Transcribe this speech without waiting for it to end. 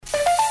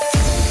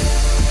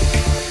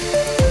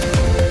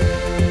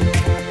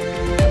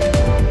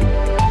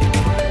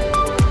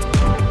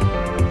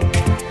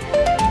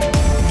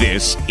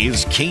This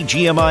is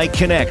KGMI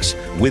Connects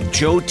with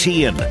Joe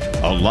Tian,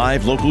 a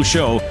live local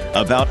show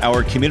about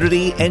our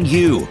community and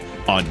you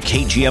on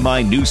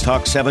KGMI News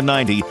Talk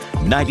 790,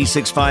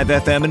 96.5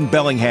 FM in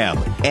Bellingham,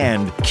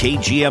 and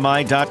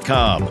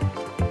KGMI.com.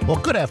 Well,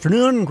 good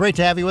afternoon. Great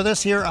to have you with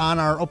us here on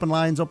our Open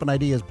Lines, Open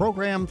Ideas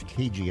program.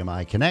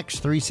 KGMI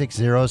Connects,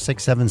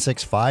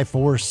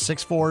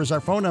 360-676-5464 is our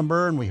phone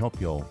number, and we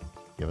hope you'll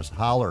give us a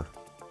holler.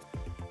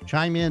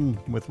 Chime in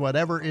with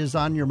whatever is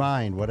on your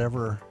mind,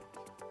 whatever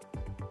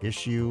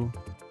issue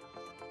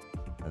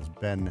has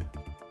been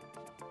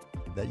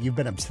that you've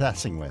been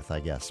obsessing with, I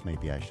guess,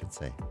 maybe I should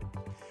say.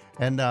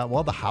 And,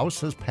 the House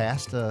has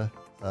passed a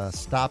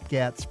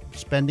stopgap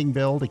spending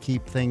bill to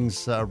keep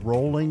things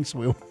rolling, so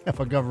we won't have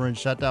a government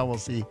shutdown. We'll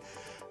see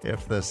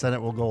if the Senate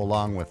will go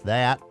along with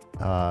that.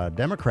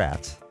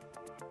 Democrats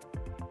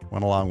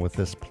went along with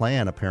this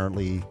plan,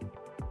 apparently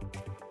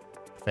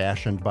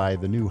fashioned by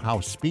the new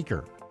House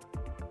Speaker.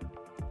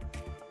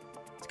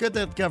 It's good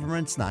that the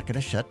government's not going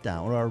to shut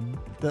down, or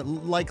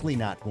likely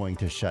not going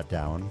to shut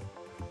down.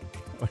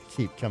 We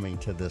keep coming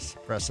to this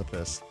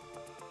precipice.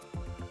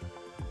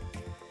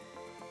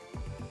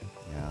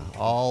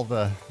 All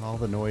the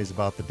noise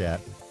about the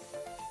debt,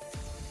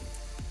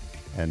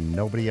 and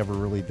nobody ever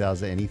really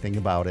does anything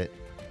about it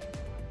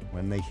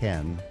when they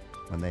can,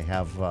 when they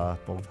have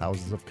both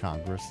houses of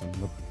Congress and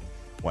the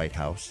White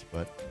House.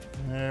 But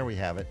there we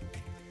have it.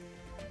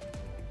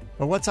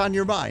 But what's on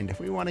your mind?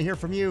 We want to hear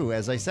from you.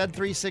 As I said,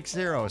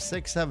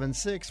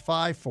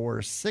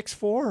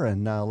 360-676-5464,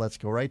 and let's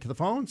go right to the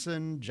phones.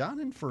 And John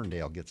in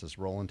Ferndale gets us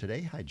rolling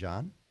today. Hi,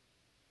 John.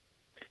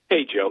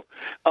 Hey, Joe.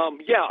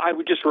 I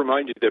would just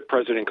remind you that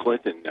President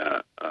Clinton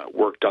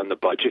worked on the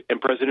budget, and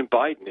President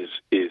Biden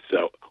is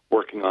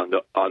working on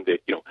the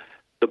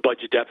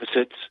budget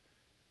deficits.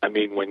 I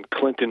mean, when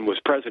Clinton was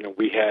president,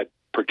 we had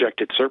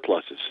projected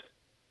surpluses.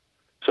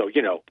 So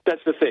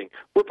that's the thing.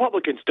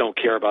 Republicans don't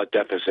care about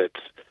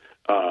deficits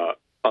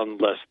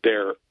unless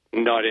they're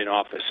not in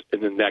office,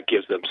 and then that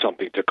gives them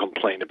something to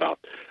complain about.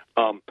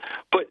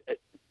 But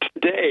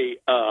today,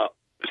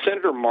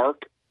 Senator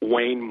Mark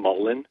Wayne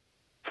Mullen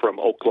from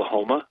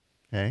Oklahoma.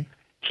 Okay.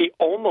 He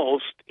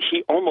almost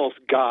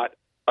got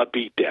a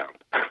beatdown.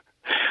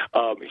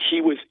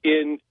 He was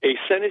in a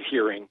Senate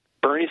hearing.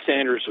 Bernie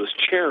Sanders was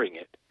chairing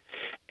it,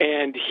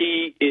 and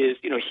he is,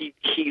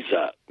 he's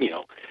a,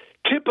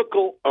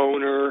 typical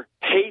owner,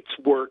 hates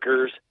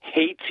workers,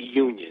 hates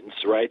unions,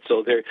 right?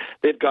 So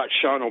they've got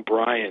Sean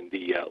O'Brien,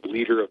 the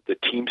leader of the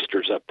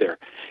Teamsters, up there,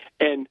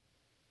 and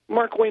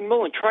Mark Wayne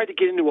Mullen tried to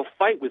get into a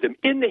fight with him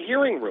in the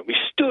hearing room. He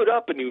stood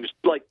up and he was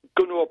like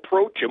going to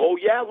approach him. Oh,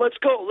 yeah, let's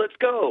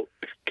go.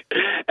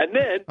 And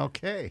then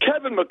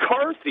Kevin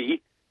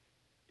McCarthy,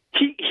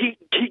 he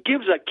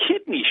gives a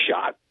kidney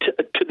shot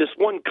to this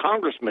one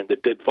congressman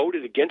that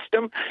voted against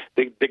him.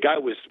 The guy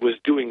was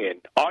doing an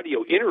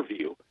audio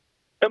interview,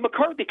 and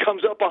McCarthy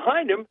comes up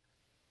behind him,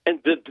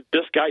 and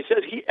this guy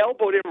says he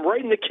elbowed him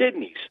right in the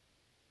kidneys.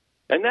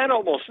 And that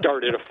almost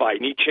started a fight,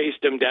 and he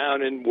chased him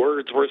down, and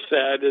words were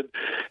said,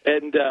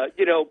 and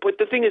but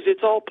the thing is,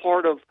 it's all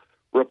part of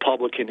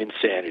Republican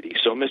insanity.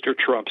 So Mr.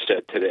 Trump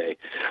said today,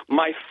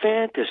 my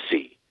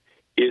fantasy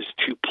is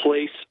to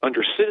place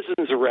under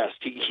citizen's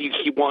arrest.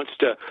 He wants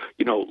to,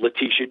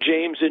 Letitia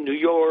James in New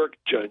York,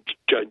 Judge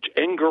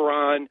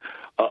Engoron,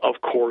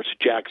 of course,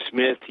 Jack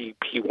Smith. He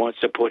wants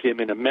to put him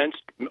in a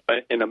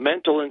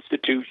mental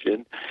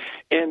institution.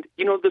 And,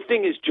 the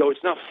thing is, Joe,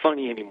 it's not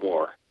funny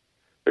anymore.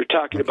 They're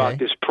talking about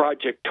this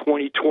Project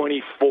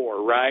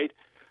 2024, right?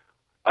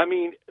 I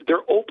mean,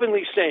 they're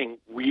openly saying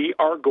we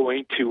are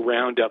going to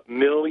round up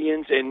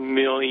millions and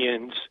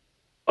millions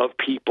of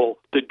people.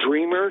 The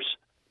dreamers,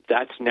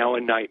 that's now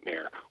a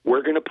nightmare.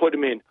 We're going to put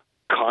them in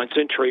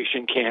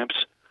concentration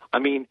camps. I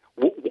mean,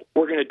 we're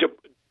going to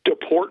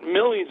deport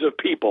millions of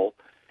people,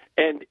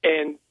 and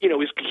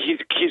he's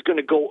going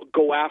to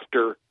go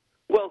after.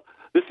 Well,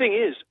 the thing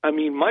is, I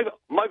mean, my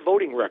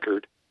voting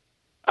record.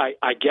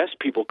 I guess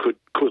people could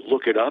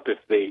look it up if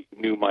they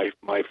knew my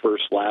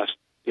first, last,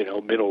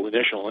 middle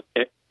initial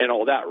and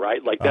all that,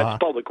 right? Like that's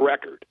public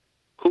record.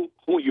 Who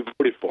you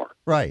voted for?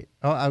 Right.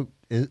 I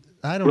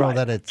don't know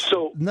that it's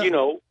so.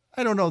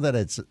 I don't know that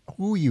it's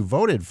who you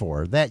voted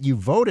for. That you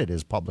voted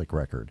is public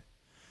record.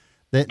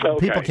 That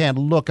people can't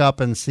look up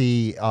and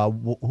see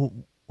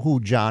who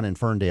John in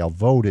Ferndale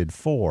voted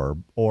for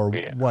or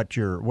what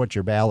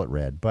your ballot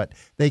read, but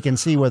they can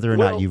see whether or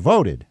not you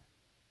voted.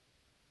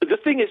 The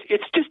thing is,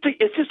 it's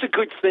just a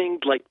good thing.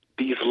 Like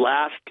these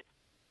last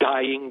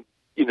dying,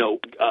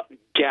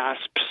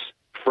 gasps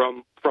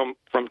from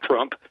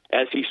Trump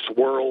as he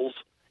swirls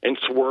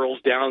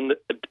down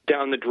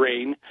the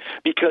drain.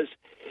 Because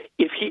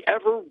if he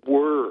ever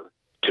were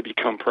to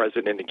become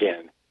president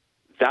again,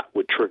 that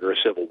would trigger a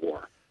civil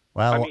war.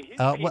 Well, I mean, his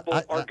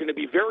people are going to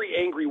be very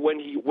angry when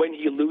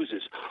he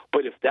loses.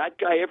 But if that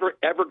guy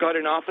ever got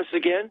in office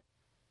again,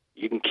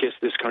 you can kiss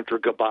this country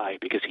goodbye,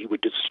 because he would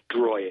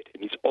destroy it.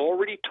 And he's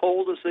already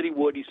told us that he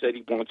would. He said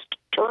he wants to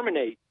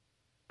terminate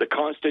the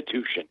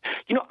Constitution.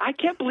 I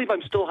can't believe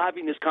I'm still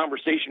having this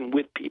conversation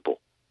with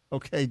people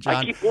Okay, John.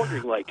 I keep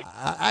wondering, like,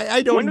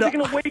 I don't know. when are they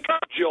going to wake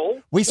up,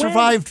 Joel? We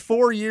survived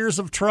 4 years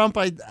of Trump.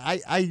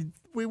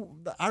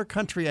 Our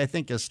country, I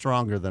think, is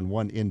stronger than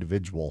one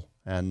individual,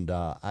 and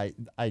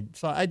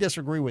so I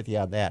disagree with you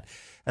on that.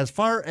 As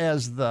far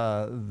as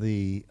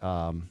the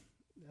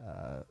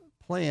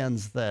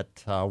plans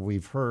that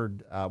we've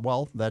heard,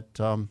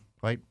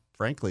 quite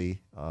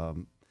frankly,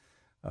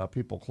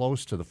 people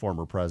close to the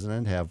former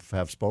president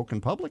have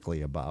spoken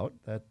publicly about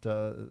that.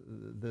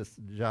 This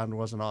John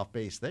wasn't off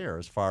base there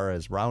as far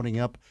as rounding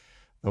up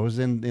those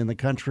in the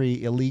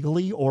country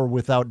illegally or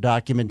without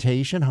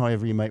documentation,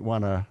 however you might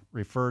want to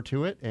refer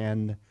to it,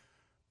 and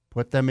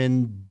put them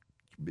in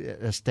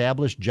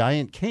established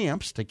giant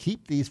camps to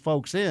keep these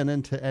folks in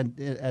and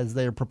as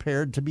they're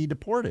prepared to be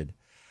deported.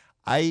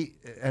 I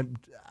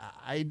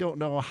don't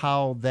know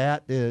how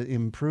that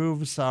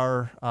improves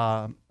our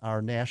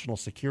national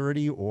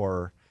security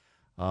or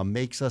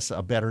makes us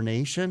a better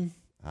nation.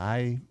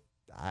 I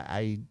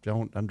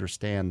don't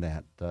understand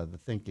that the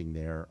thinking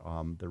there,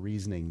 the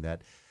reasoning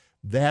that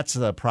that's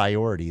the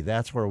priority.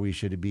 That's where we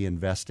should be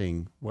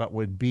investing what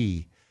would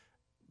be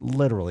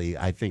literally,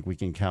 I think we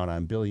can count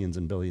on billions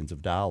and billions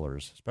of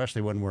dollars,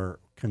 especially when we're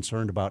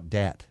concerned about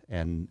debt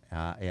and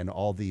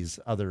all these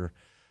other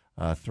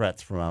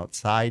threats from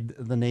outside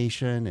the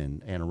nation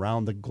and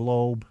around the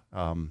globe.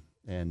 So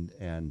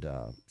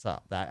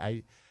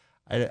I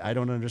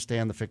don't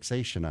understand the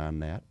fixation on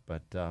that,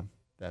 but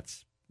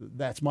that's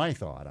my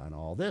thought on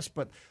all this.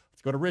 But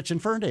let's go to Rich in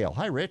Ferndale.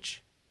 Hi,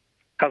 Rich.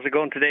 How's it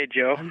going today,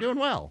 Joe? I'm doing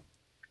well.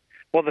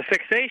 Well, the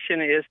fixation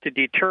is to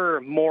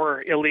deter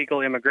more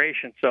illegal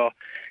immigration. So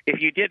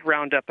if you did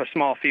round up a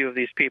small few of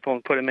these people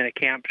and put them in a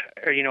camp,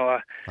 or,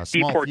 a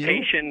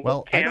deportation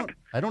camp.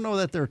 I don't know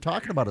that they're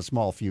talking about a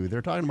small few.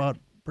 They're talking about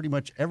pretty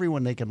much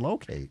everyone they can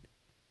locate.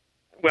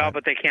 Well,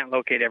 but they can't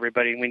locate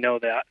everybody, and we know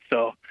that.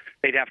 So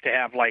they'd have to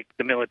have,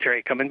 the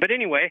military come in. But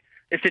anyway,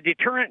 it's a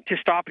deterrent to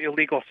stop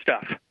illegal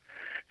stuff.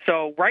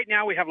 So right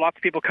now we have lots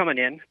of people coming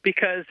in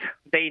because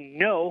they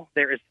know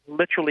there is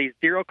literally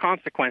zero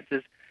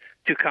consequences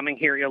to coming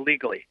here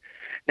illegally.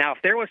 Now,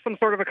 if there was some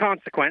sort of a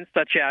consequence,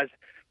 such as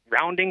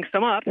rounding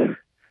some up,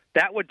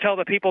 that would tell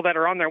the people that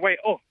are on their way,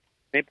 oh,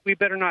 maybe we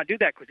better not do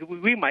that because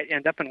we might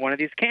end up in one of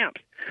these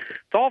camps.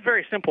 It's all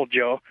very simple,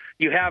 Joe.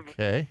 You have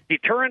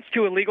deterrence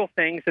to illegal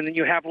things, and then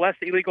you have less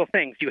illegal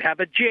things. You have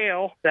a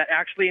jail that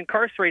actually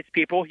incarcerates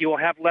people. You will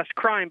have less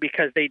crime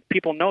because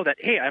people know that,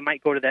 hey, I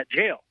might go to that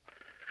jail.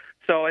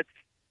 So it's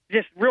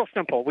just real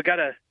simple. We got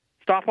to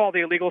stop all the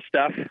illegal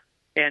stuff.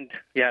 And,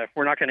 yeah,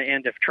 we're not going to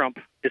end if Trump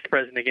is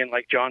president again,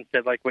 like John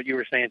said, like what you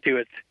were saying,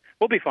 too.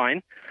 We'll be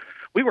fine.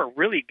 We were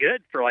really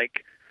good for,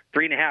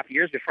 3.5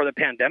 years before the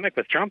pandemic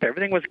with Trump.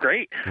 Everything was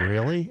great.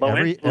 Really?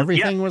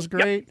 Everything was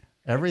great? Yep.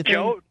 Everything?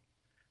 Joe,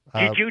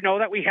 did you know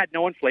that we had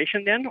no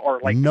inflation then? Or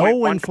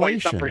no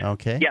inflation?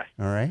 Okay. Yes.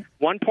 All right.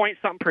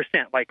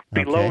 1-point-something%,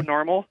 below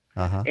normal.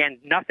 Uh-huh. And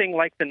nothing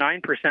like the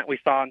 9% we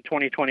saw in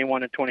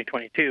 2021 and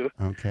 2022.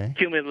 Okay.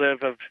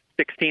 Cumulative of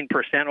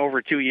 16% over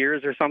 2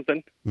 years or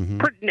something. Mm-hmm.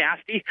 Pretty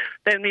nasty.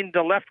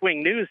 The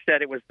left-wing news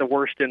said it was the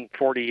worst in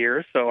 40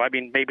 years. So,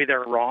 maybe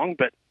they're wrong,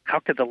 but how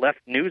could the left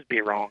news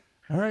be wrong?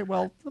 All right.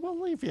 Well, we'll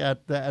leave you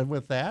at that,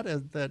 with that.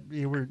 That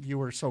you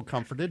were so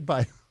comforted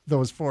by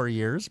those 4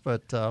 years,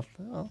 but yes,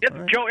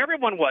 right. Joe,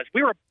 everyone was.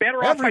 We were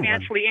better off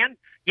financially, and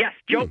yes,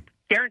 Joe,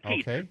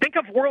 guaranteed. Okay. Think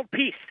of world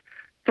peace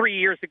 3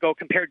 years ago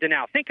compared to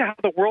now. Think of how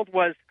the world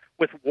was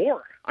with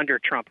war under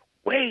Trump.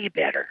 Way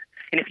better.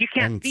 And if you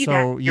can't see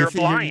that, you're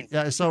blind.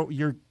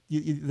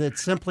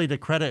 That's simply to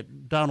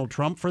credit Donald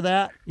Trump for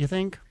that, you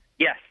think?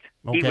 Yes.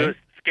 Okay. He was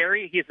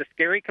scary. He's a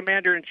scary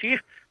commander-in-chief.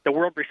 The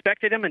world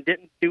respected him and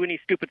didn't do any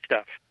stupid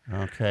stuff.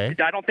 Okay.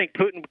 I don't think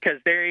Putin, because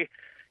his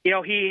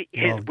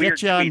weird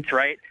tweets,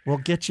 right? We'll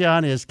get you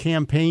on his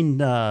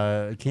campaign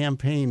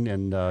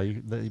and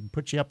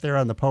put you up there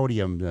on the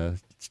podium,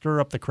 stir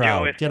up the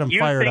crowd, get them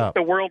fired up.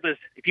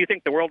 If you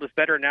think the world is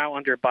better now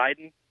under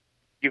Biden,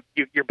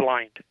 you're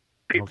blind.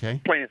 Okay.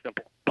 Plain and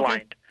simple.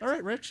 Blind. Okay. All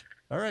right, Rich.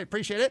 All right,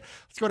 appreciate it.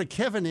 Let's go to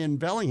Kevin in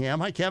Bellingham.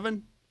 Hi,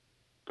 Kevin.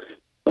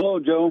 Hello,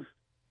 Joe.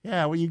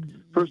 Yeah,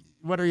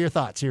 what are your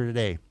thoughts here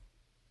today?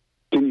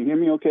 Can you hear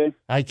me okay?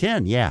 I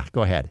can, yeah.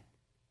 Go ahead.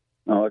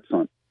 Oh,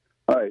 excellent.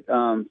 All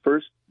right.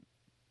 First,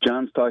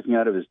 John's talking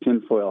out of his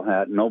tinfoil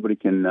hat. Nobody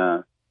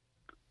can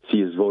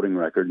see his voting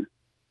record.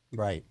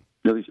 Right.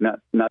 At least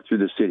not through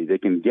the city. They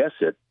can guess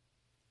it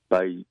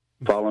by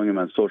following him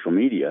on social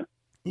media.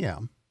 Yeah.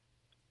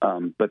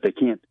 But they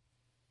can't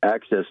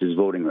access his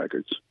voting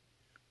records.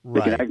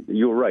 Right.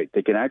 You're right.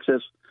 They can access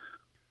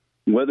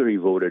whether he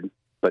voted,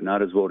 but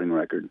not his voting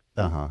record.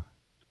 Uh-huh.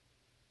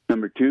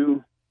 Number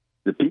two,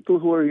 the people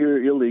who are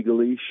here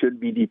illegally should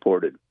be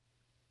deported.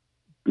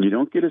 You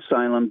don't get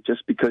asylum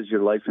just because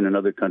your life in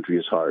another country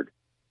is hard.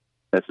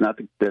 That's not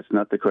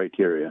the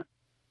criteria.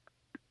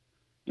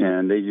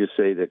 And they just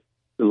say that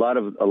a lot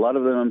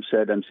of them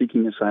said, I'm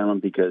seeking asylum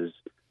because,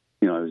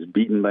 I was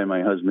beaten by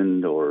my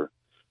husband or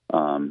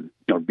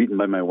beaten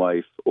by my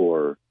wife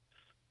or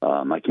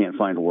I can't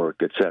find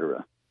work,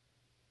 etc.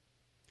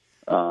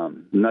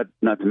 Not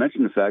to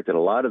mention the fact that a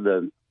lot of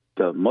the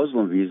the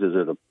Muslim visas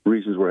are the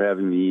reasons we're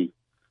having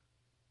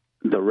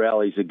the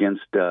rallies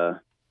against the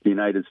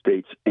United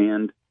States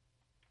and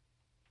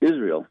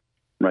Israel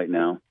right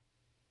now.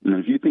 And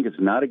if you think it's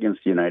not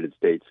against the United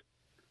States,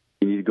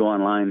 you need to go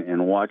online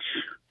and watch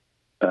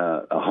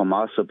a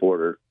Hamas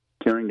supporter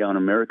tearing down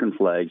American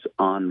flags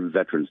on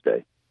Veterans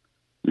Day.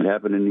 It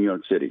happened in New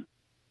York City.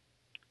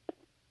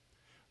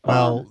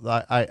 Well,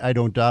 I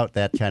don't doubt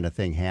that kind of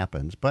thing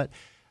happens. But,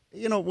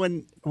 you know,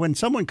 when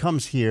someone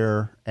comes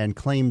here and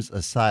claims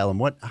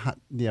asylum,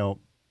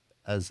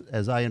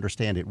 as I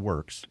understand it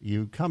works,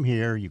 you come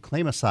here, you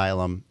claim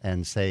asylum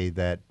and say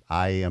that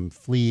I am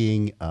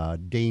fleeing a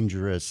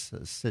dangerous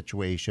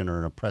situation or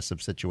an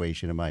oppressive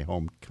situation in my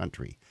home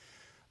country.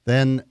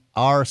 Then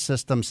our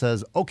system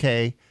says,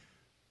 okay,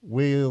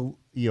 and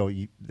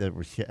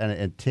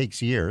it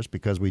takes years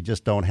because we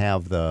just don't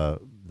have the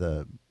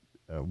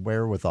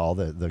wherewithal,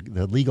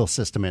 the legal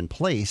system in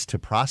place to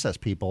process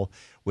people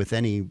with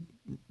any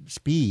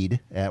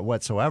speed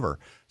whatsoever.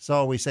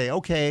 So we say,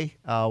 okay,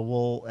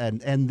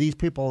 and these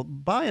people,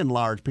 by and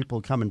large, people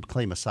who come and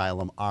claim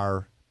asylum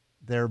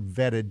they're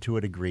vetted to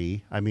a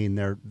degree. I mean,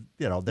 they're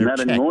not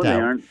checked anymore, out. They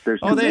aren't.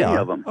 There's too many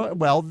of them.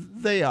 Well,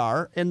 they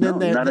are, and then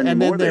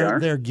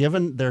they're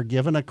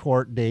given a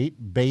court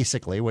date,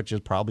 basically, which is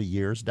probably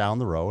years down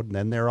the road, and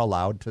then they're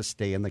allowed to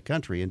stay in the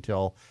country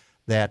until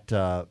that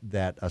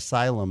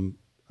asylum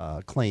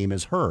claim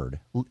is heard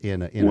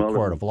in a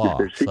court of law.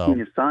 If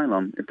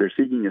they're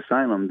seeking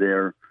asylum,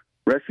 they're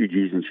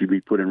refugees and should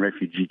be put in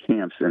refugee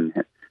camps and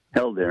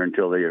held there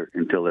until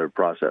they're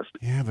processed.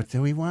 Yeah, but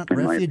do we want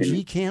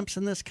refugee camps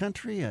in this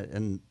country?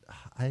 And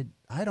I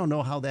don't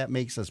know how that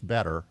makes us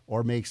better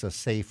or makes us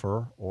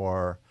safer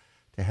or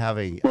to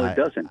having. Well, it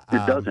doesn't.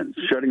 It doesn't.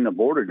 Shutting the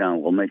border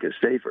down will make us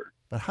safer.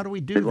 But how do we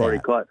do They've that? already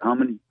caught how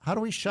many? How do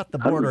we shut the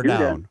border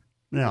down?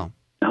 No.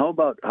 How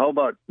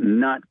about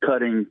not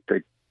cutting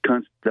the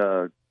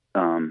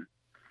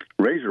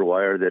razor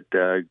wire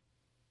that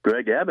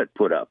Greg Abbott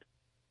put up?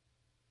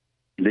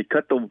 They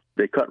cut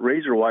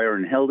razor wire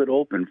and held it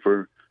open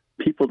for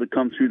people to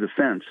come through the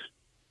fence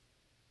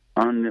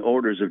on the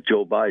orders of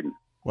Joe Biden.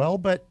 Well,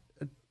 but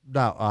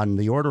now on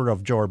the order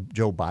of Joe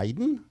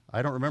Biden,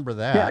 I don't remember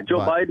that. Yeah, Joe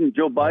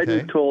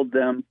Biden told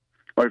them,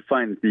 or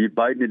fine, the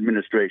Biden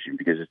administration,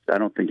 because I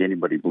don't think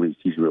anybody believes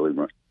he's really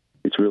run.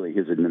 It's really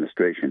his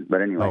administration.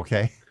 But anyway,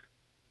 okay.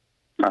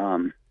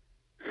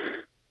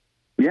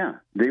 Yeah,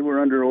 they were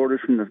under orders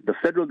from the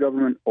federal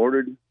government.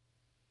 Ordered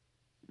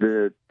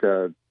the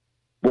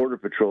Border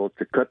Patrol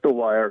to cut the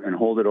wire and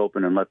hold it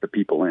open and let the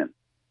people in.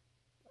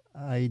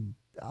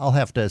 I'll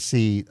have to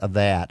see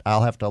that.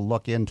 I'll have to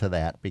look into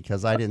that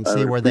because I didn't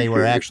see where they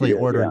were actually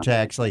ordered to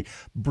actually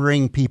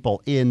bring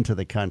people into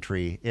the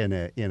country in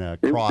a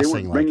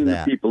crossing like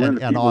that,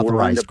 an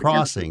authorized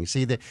crossing.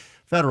 See, the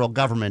federal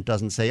government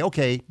doesn't say,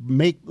 okay,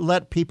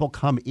 let people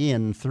come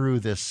in through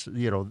this,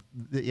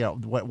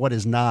 what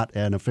is not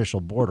an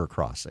official border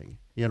crossing.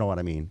 You know what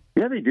I mean?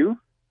 Yeah, they do.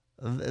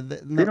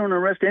 They don't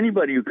arrest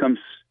anybody who comes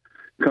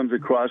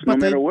across, no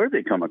matter where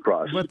they come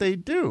across. But they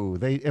do.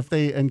 If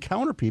they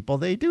encounter people,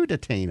 they do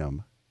detain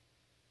them.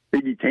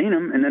 They detain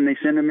them, and then they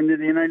send them into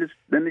the United.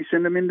 Then they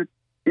send them into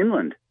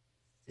inland.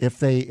 If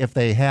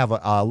they have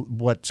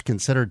what's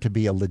considered to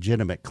be a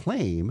legitimate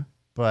claim,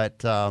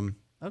 but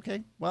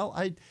okay, well,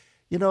 I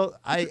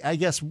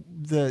guess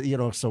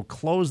so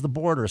close the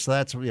border. So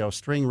that's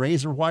string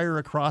razor wire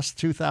across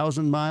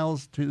 2,000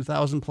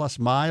 plus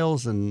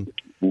miles, and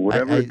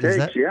whatever it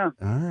takes. Yeah.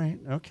 All right.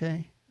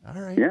 Okay.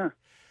 All right. Yeah.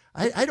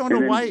 I don't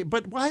know why,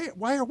 but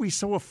why are we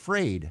so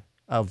afraid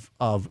of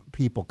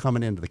people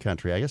coming into the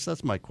country? I guess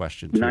that's my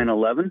question, too.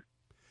 9/11?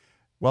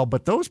 Well,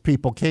 but those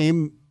people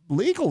came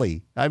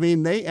legally. I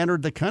mean, they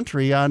entered the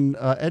country on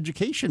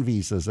education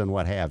visas and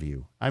what have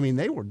you. I mean,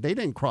 they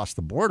didn't cross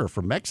the border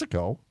from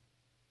Mexico.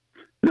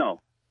 No,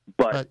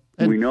 but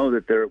we know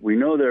that there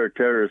are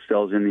terrorist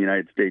cells in the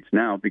United States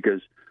now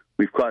because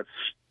we've caught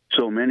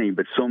so many,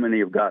 but so many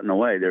have gotten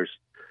away. There's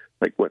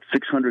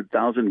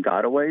 600,000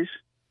 gotaways?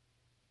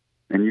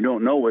 And you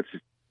don't know what's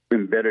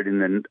embedded in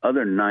the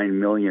other 9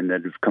 million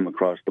that have come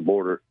across the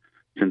border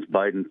since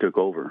Biden took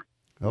over.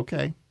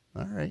 Okay.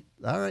 All right.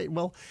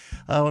 Well,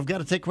 we've got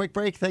to take a quick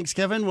break. Thanks,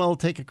 Kevin. We'll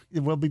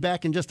be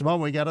back in just a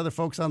moment. We got other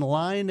folks on the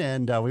line,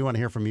 and we want to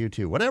hear from you,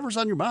 too. Whatever's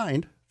on your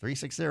mind,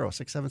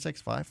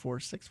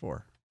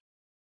 360-676-5464.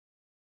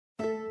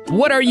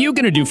 What are you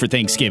going to do for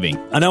Thanksgiving?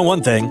 I know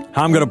one thing.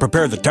 How I'm going to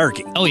prepare the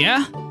turkey. Oh,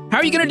 yeah? How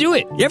are you going to do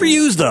it? You ever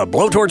use the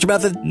blowtorch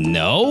method?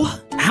 No.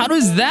 How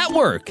does that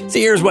work?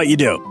 See, here's what you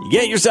do. You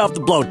get yourself the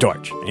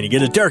blowtorch, and you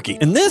get a turkey.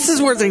 And this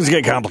is where things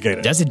get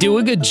complicated. Does it do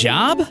a good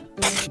job?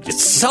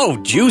 It's so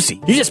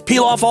juicy. You just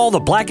peel off all the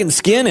blackened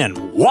skin, and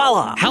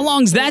voila! How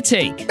long's that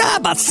take?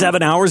 About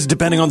 7 hours,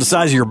 depending on the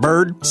size of your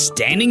bird.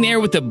 Standing there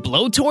with the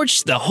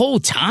blowtorch the whole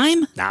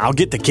time? I'll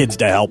get the kids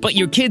to help. But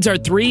your kids are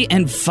 3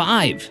 and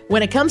 5.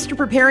 When it comes to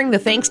preparing the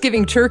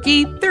Thanksgiving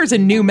turkey, there's a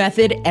new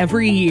method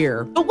every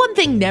year. But one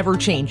thing never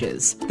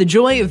changes: the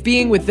joy of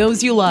being with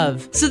those you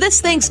love. So this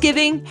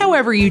Thanksgiving, parking,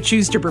 however you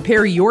choose to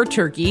prepare your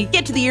turkey,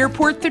 get to the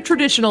airport the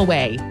traditional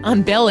way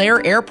on Bel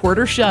Air Airport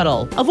or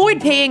Shuttle. Avoid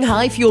paying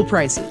high fuel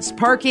prices,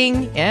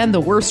 parking, and the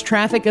worst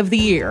traffic of the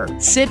year.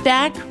 Sit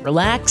back,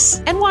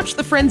 relax, and watch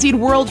the frenzied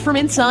world from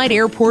inside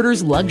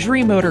Airporter's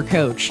luxury motor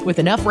coach. With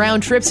enough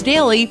round trips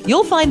daily,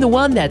 you'll find the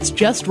one that's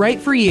just right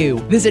for you.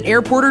 Visit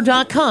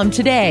airporter.com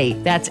today.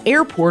 That's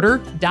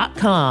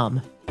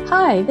airporter.com.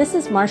 Hi, this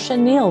is Marcia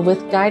Neal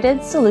with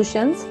Guided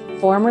Solutions,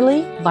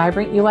 formerly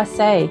Vibrant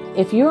USA.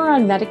 If you are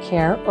on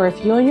Medicare or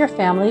if you and your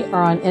family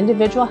are on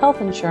individual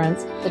health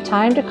insurance, the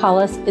time to call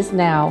us is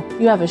now.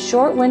 You have a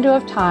short window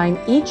of time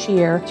each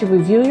year to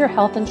review your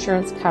health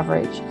insurance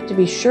coverage. To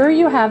be sure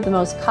you have the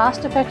most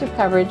cost-effective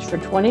coverage for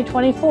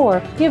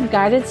 2024, give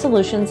Guided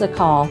Solutions a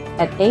call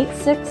at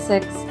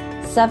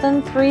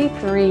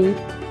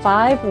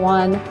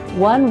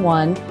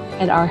 866-733-5111,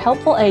 and our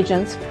helpful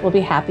agents will be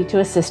happy to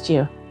assist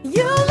you.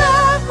 You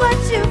love what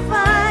you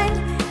find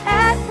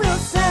at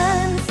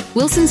Wilson's.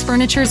 Wilson's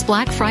Furniture's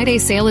Black Friday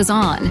sale is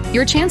on.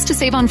 Your chance to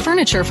save on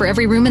furniture for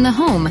every room in the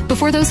home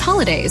before those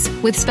holidays,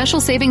 with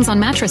special savings on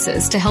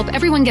mattresses to help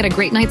everyone get a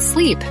great night's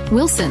sleep.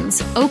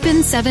 Wilson's,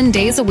 open 7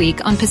 days a week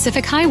on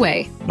Pacific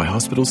Highway. My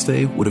hospital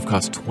stay would have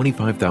cost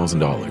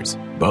 $25,000,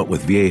 but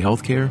with VA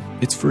healthcare,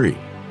 it's free.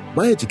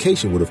 My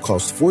education would have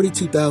cost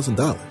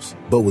 $42,000,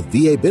 but with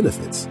VA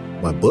benefits,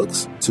 my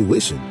books,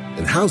 tuition,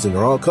 and housing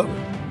are all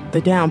covered. The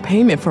down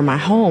payment for my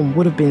home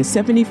would have been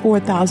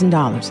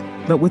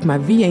 $74,000, but with my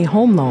VA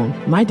home loan,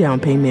 my down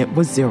payment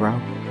was $0.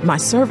 My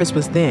service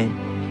was then.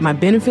 My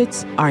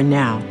benefits are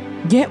now.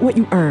 Get what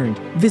you earned.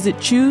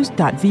 Visit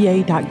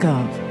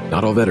choose.va.gov.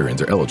 Not all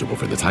veterans are eligible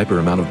for the type or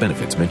amount of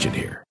benefits mentioned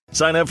here.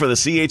 Sign up for the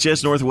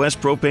CHS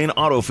Northwest Propane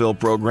Autofill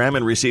program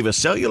and receive a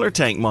cellular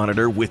tank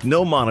monitor with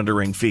no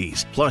monitoring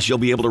fees. Plus, you'll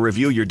be able to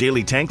review your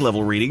daily tank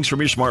level readings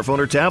from your smartphone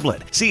or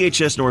tablet.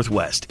 CHS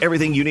Northwest,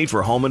 everything you need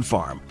for home and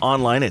farm.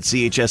 Online at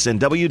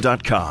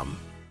chsnw.com.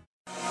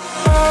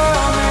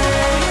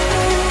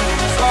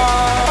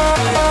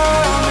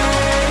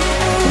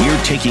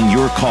 We're taking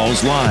your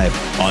calls live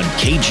on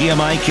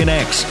KGMI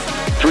Connects.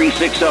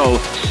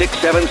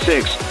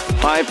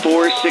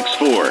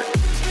 360-676-5464.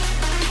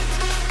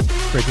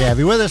 Great to have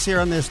you with us here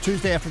on this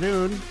Tuesday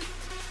afternoon.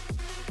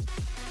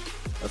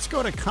 Let's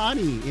go to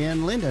Connie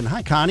in Linden.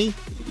 Hi, Connie.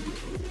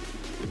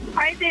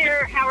 Hi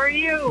there. How are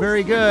you?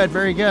 Very good,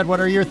 very good. What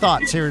are your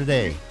thoughts here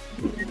today?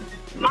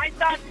 My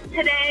thoughts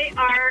today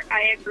are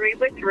I agree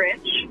with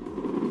Rich.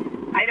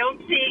 I don't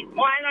see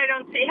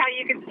how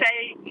you can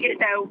say,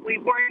 we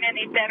weren't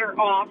any better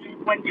off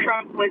when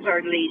Trump was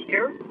our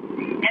leader.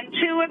 And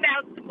two,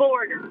 about the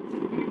border.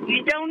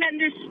 You don't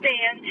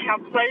understand how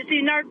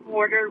closing our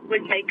border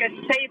would make us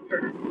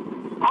safer.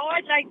 All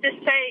I'd like to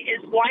say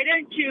is, why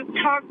don't you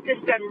talk to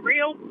some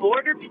real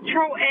Border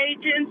Patrol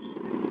agents?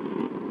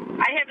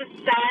 I have a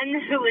son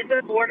who is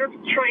a Border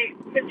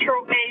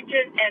Patrol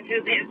agent and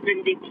who has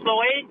been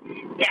deployed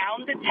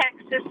down to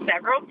Texas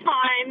several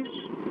times.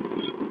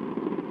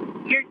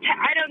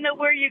 I don't know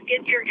where you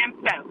get your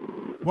info.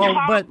 Well,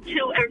 talk but to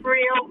a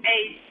real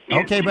agent.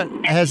 Okay, but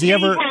has he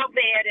ever how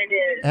bad it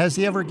is. Has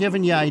he ever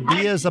given you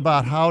ideas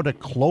about how to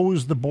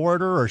close the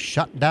border or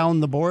shut down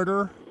the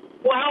border?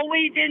 Well,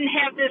 we didn't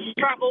have this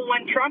trouble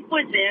when Trump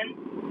was in.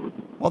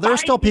 Well, there's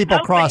still people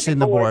crossing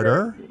the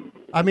border.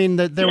 I mean,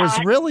 there was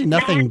really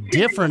nothing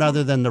different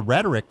other than the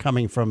rhetoric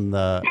coming from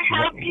the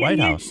White House. How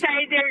can you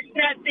say there's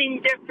nothing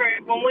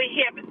different when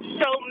we have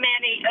so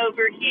many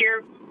over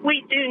here?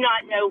 We do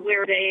not know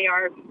where they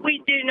are.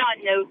 We do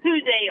not know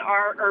who they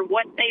are or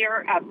what they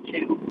are up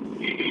to.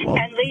 Well,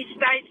 at least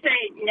I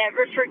say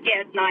never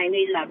forget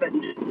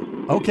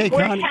 9/11. Okay,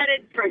 we're Connie.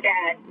 headed for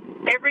that.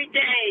 Every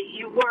day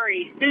you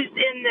worry, who's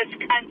in this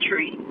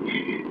country?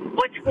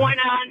 What's going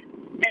on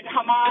at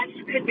Hamas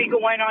could be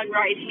going on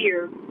right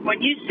here.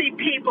 When you see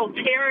people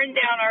tearing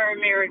down our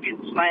American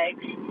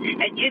flags,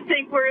 and you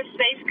think we're a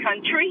safe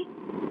country?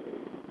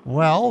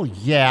 Well,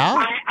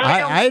 yeah.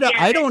 I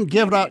don't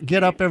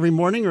get up every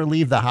morning or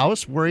leave the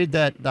house worried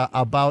that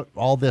about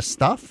all this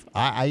stuff.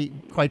 I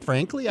quite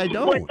frankly, I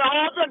don't. With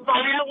all the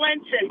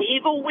violence and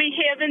evil we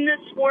have in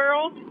this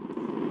world,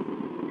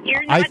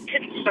 you're not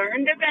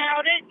concerned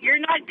about it. You're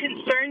not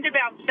concerned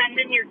about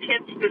sending your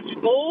kids to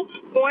school,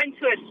 going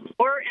to a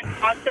store, and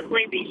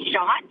possibly be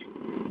shot.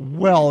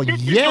 Well,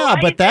 yeah,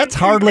 but that's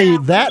hardly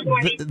that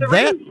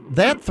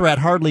threat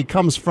hardly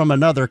comes from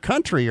another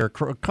country or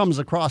comes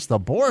across the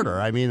border.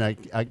 I mean,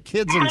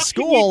 kids in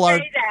school are.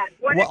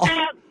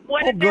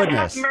 What about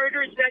goodness.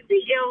 murders that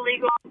the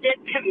illegal did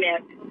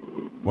commit?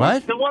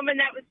 What? The woman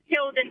that was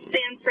killed in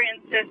San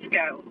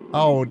Francisco.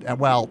 Oh,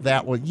 well,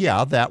 that was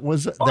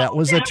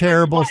a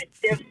terrible. Was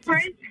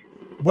different?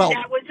 Well,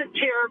 that was a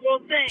terrible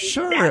thing.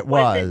 Sure, that it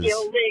was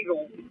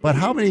illegal. But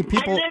how many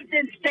people? I lived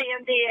in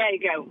San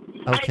Diego.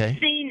 Okay. I've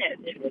seen it.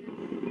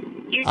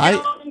 I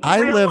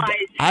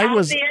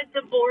was bad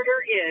the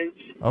border is.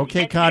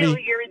 Okay, Connie.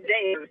 You're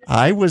there.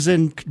 I was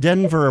in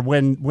Denver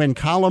when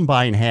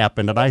Columbine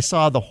happened, and I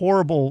saw the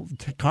horrible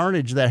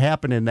carnage that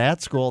happened in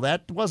that school.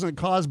 That wasn't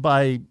caused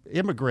by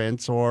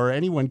immigrants or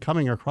anyone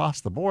coming across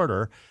the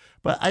border.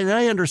 But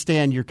I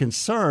understand your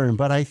concern,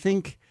 but I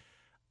think,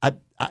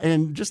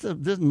 and just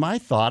this is my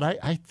thought,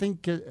 I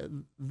think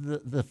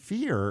the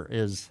fear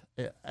is,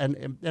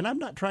 and I'm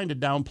not trying to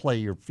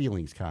downplay your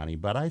feelings, Connie,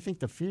 but I think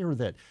the fear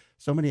that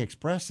so many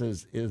express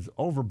is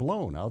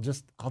overblown. I'll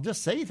just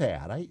say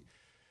that.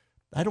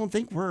 I don't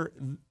think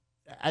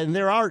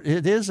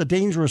it is a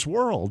dangerous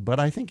world, but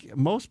I think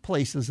most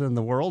places in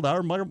the world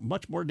are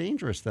much more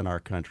dangerous than our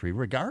country,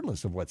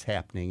 regardless of what's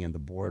happening in the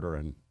border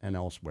and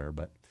elsewhere.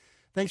 But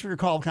thanks for your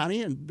call,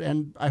 Connie,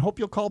 and I hope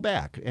you'll call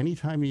back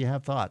anytime you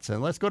have thoughts.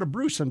 And let's go to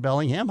Bruce in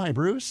Bellingham. Hi,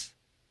 Bruce.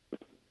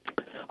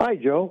 Hi,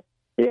 Joe.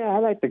 Yeah, I'd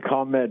like to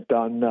comment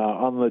on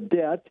the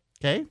debt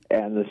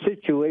and the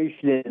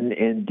situation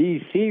in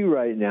D.C.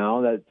 right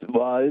now that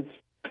was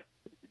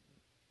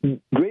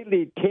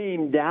greatly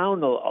tamed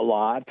down a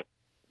lot,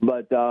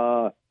 but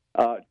 $2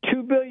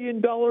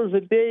 billion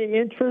a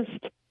day interest.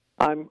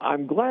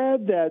 I'm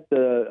glad that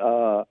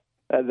the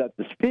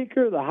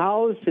Speaker of the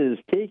House is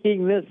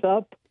taking this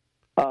up,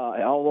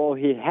 although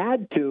he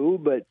had to.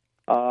 But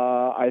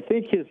I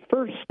think his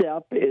first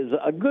step is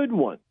a good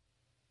one,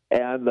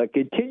 and the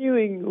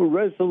continuing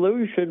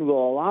resolution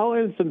will allow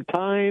him some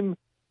time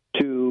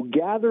to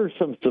gather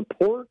some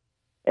support,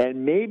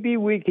 and maybe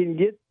we can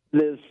get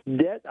this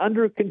debt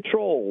under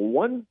control.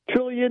 $1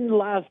 trillion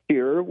last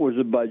year was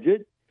the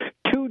budget,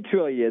 $2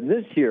 trillion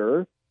this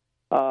year,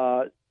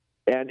 and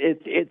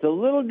it's a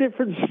little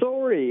different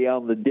story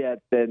on the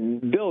debt than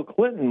Bill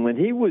Clinton when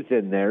he was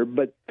in there.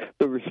 But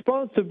the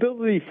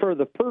responsibility for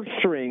the purse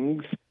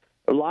strings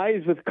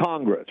lies with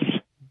Congress.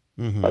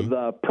 Mm-hmm.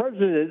 The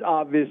president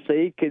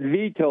obviously can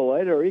veto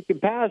it or he can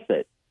pass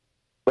it,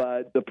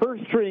 but the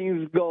purse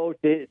strings go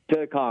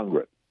to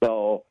Congress.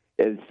 So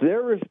it's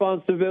their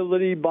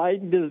responsibility.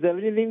 Biden doesn't have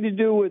anything to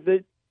do with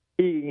it.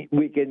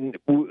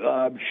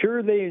 I'm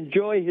sure they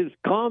enjoy his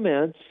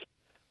comments,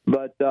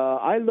 but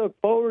I look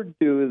forward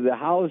to the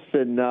House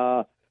and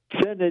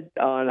Senate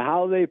on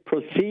how they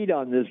proceed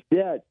on this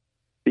debt,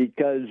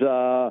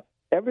 because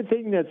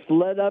everything that's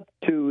led up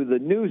to the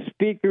new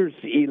speaker's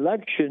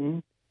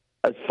election,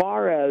 as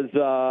far as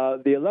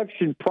the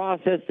election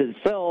process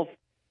itself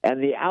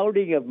and the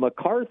outing of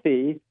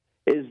McCarthy,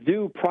 is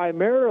due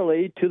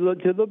primarily to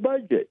the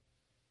budget.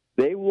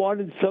 They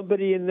wanted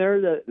somebody in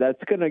there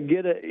that's going to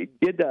get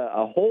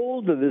a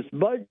hold of this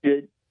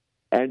budget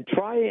and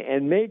try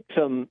and make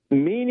some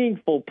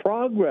meaningful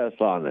progress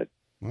on it.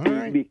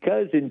 Right.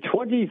 Because in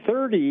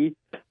 2030,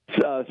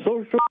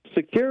 Social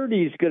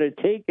Security is going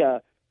to take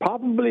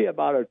probably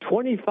about a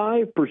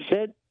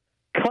 25%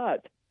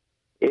 cut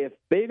if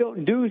they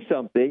don't do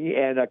something.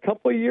 And a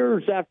couple of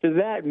years after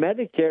that,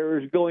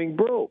 Medicare is going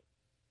broke.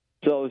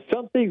 So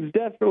something's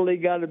definitely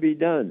got to be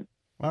done.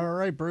 All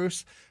right,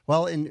 Bruce.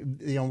 Well,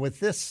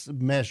 with this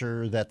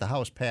measure that the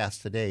House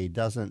passed today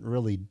doesn't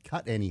really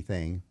cut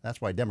anything.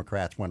 That's why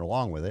Democrats went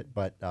along with it.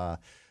 But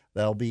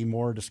there'll be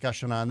more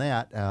discussion on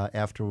that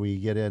after we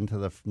get into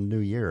the new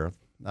year.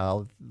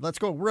 Let's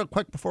go real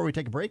quick before we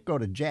take a break. Go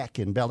to Jack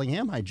in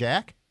Bellingham. Hi,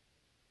 Jack.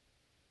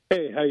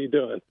 Hey, how you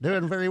doing?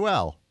 Doing very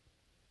well.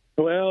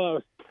 Well, I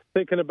was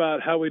thinking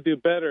about how we do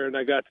better, and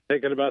I got to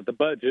thinking about the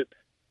budget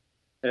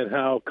and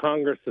how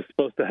Congress is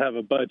supposed to have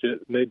a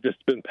budget, and they've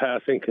just been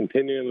passing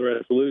continuing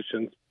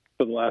resolutions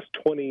for the last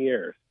 20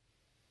 years,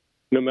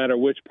 no matter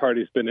which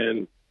party's been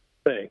in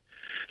thing.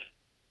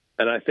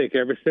 And I think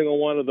every single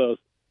one of those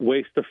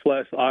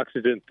waste-of-flesh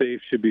oxygen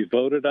thieves should be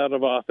voted out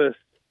of office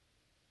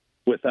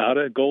without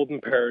a golden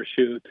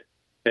parachute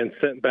and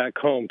sent back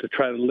home to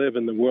try to live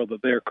in the world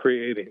that they're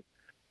creating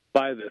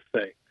by this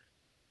thing.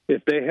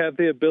 If they have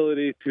the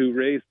ability to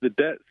raise the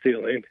debt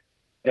ceiling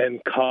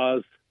and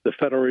cause the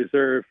Federal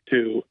Reserve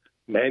to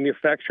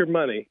manufacture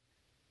money,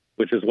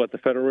 which is what the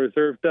Federal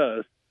Reserve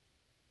does,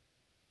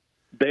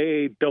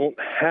 they don't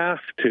have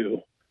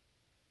to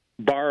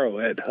borrow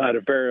it at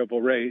a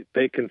variable rate.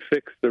 They can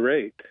fix the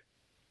rate.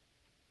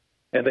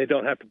 And they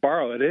don't have to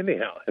borrow it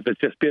anyhow. If it's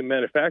just being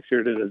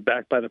manufactured and is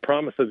backed by the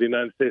promise of the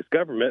United States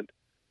government,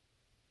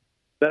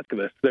 that's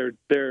good.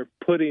 They're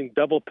putting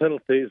double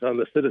penalties on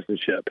the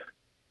citizenship.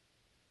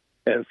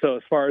 And so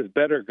as far as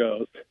better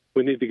goes,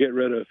 we need to get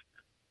rid of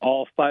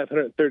all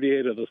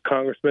 538 of those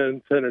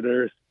congressmen,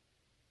 senators,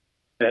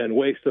 and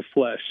waste of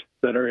flesh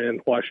that are in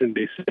Washington,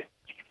 D.C.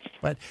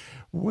 But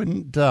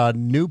wouldn't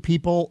new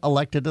people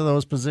elected to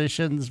those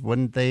positions,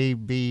 wouldn't they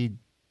be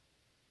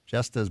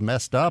just as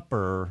messed up?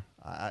 Or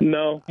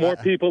No, more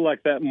people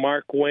like that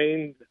Mark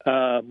Wayne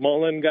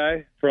Mullen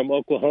guy from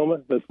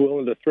Oklahoma that's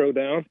willing to throw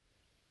down.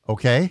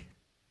 Okay.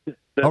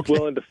 That's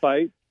willing to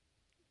fight.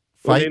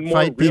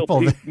 Fight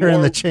people that are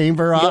in the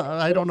chamber.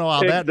 I don't know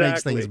how that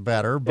makes things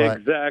better. But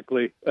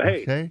exactly.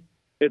 Hey,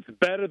 it's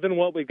better than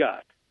what we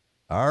got.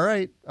 All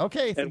right.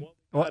 Okay. And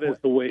what is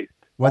the waste?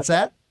 What's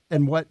that?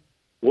 And what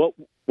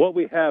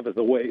we have is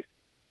a waste.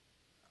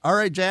 All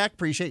right, Jack,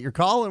 appreciate your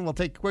call, and we'll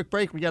take a quick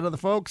break. We got other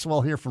folks.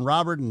 We'll hear from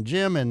Robert and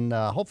Jim, and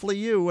hopefully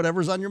you,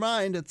 whatever's on your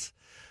mind. It's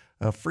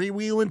a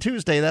freewheeling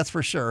Tuesday, that's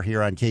for sure,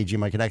 here on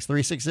KGMI Connects,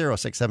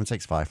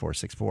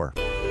 360-676-5464.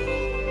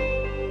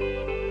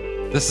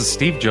 This is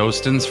Steve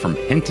Jostens from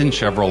Hinton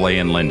Chevrolet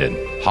in Linden.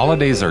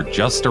 Holidays are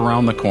just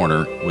around the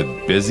corner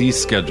with busy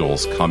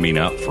schedules coming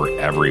up for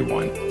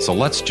everyone. So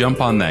let's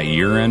jump on that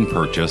year-end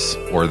purchase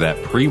or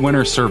that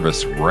pre-winter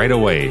service right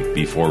away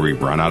before we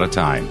run out of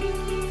time.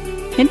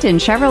 Hinton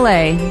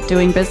Chevrolet,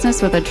 doing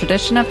business with a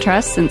tradition of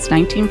trust since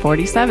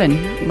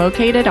 1947.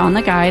 Located on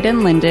the Guide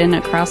in Linden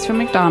across from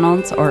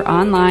McDonald's or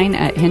online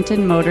at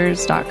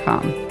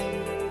hintonmotors.com.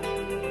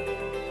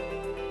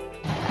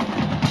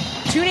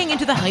 Tuning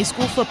into the high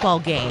school football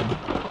game.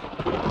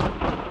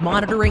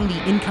 Monitoring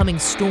the incoming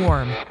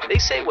storm. They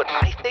say what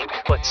I think,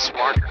 but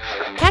smarter.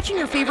 Catching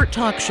your favorite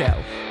talk show.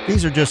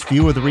 These are just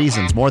few of the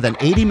reasons more than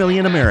 80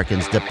 million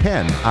Americans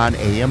depend on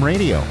AM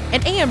radio.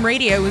 And AM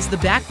radio is the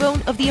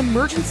backbone of the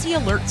emergency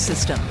alert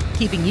system,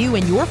 keeping you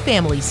and your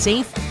family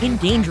safe in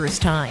dangerous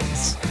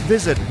times.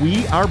 Visit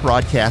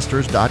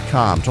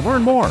wearebroadcasters.com to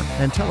learn more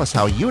and tell us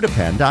how you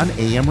depend on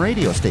AM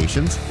radio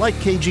stations like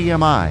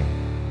KGMI.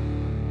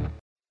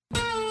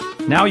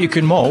 Now you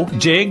can mow,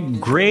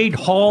 dig, grade,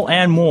 haul,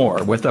 and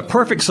more with the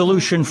perfect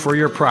solution for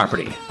your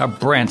property, a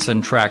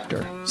Branson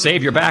tractor.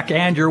 Save your back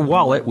and your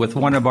wallet with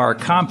one of our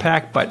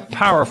compact but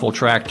powerful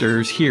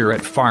tractors here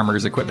at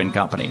Farmers Equipment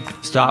Company.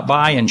 Stop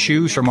by and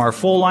choose from our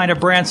full line of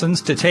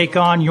Bransons to take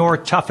on your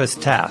toughest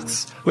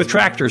tasks. With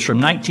tractors from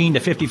 19 to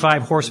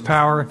 55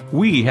 horsepower,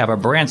 we have a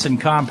Branson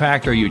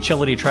compact or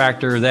utility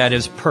tractor that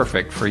is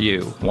perfect for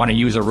you. Want to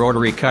use a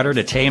rotary cutter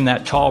to tame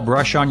that tall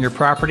brush on your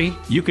property?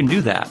 You can do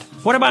that.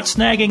 What about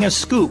snagging a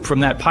scoop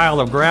from that pile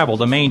of gravel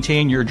to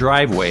maintain your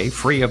driveway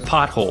free of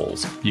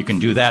potholes? You can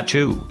do that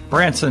too.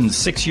 Branson's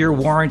 6-year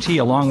warranty,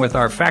 along with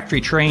our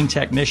factory-trained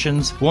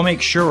technicians, will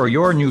make sure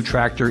your new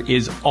tractor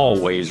is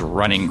always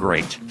running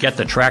great. Get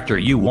the tractor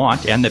you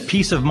want and the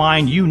peace of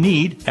mind you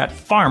need at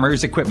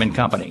Farmers Equipment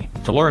Company.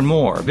 To learn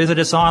more, visit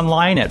us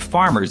online at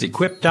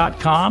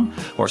farmersequip.com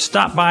or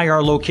stop by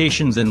our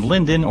locations in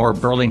Linden or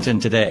Burlington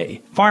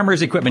today.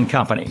 Farmers Equipment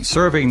Company,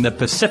 serving the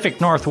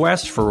Pacific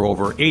Northwest for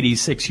over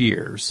 86 years.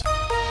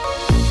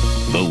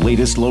 The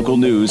latest local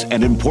news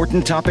and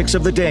important topics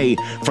of the day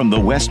from the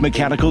West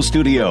Mechanical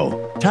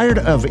Studio. Tired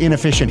of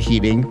inefficient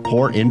heating,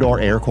 poor indoor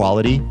air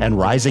quality, and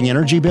rising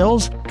energy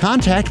bills?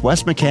 Contact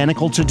West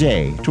Mechanical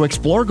today to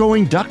explore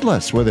going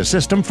ductless with a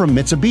system from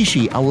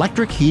Mitsubishi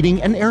Electric Heating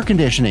and Air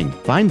Conditioning.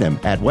 Find them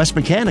at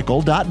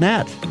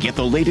westmechanical.net. Get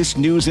the latest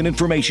news and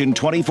information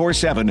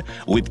 24/7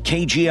 with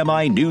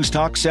KGMI News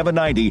Talk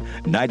 790,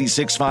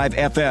 96.5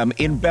 FM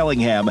in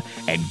Bellingham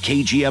and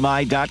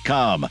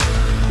KGMI.com.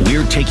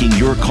 We're taking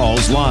your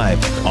calls live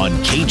on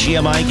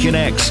KGMI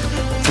Connects,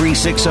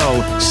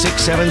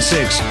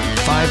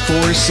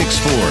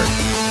 360-676-5464.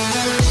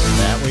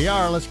 That we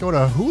are. Let's go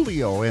to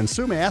Julio in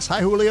Sumas. Hi,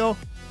 Julio.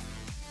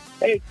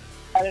 Hey,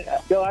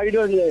 Joe, how you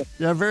doing today?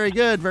 Yeah, very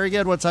good, very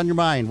good. What's on your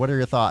mind? What are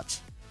your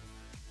thoughts?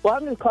 Well,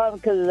 I'm just calling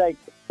because,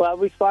 I'm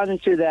responding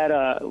to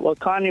that, what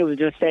Connie was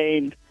just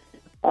saying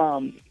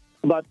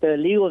about the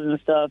illegals and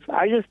stuff.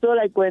 I just feel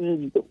like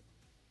when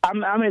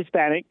I'm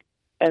Hispanic,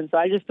 and so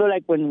I just feel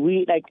like when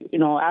we,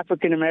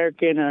 African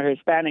American or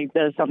Hispanic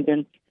does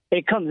something,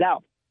 it comes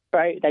out,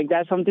 right? Like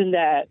that's something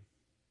that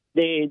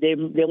they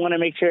want to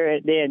make sure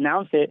they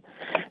announce it.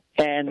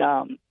 And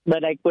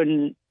but like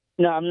when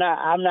I'm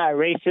not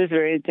racist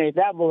or anything like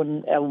that. But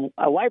when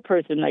a white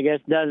person, I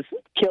guess, does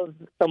kill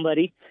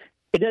somebody,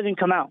 it doesn't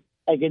come out.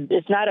 Like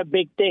it's not a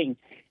big thing.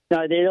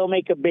 No, they don't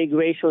make a big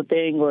racial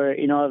thing. Or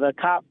if a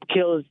cop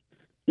kills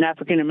an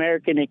African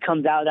American, it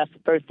comes out. That's the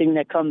first thing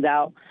that comes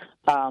out.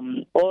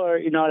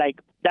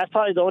 That's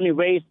probably the only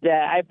race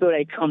that I feel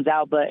like comes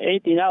out. But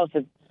anything else,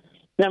 I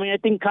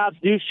think cops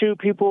do shoot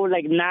people,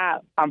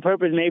 not on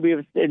purpose, maybe,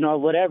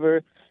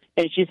 whatever.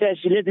 And she said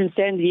she lives in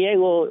San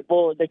Diego.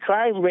 Well, the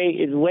crime rate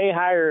is way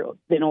higher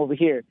than over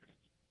here.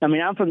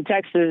 I'm from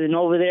Texas, and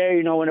over there,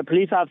 when a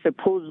police officer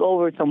pulls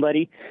over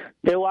somebody,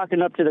 they're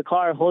walking up to the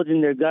car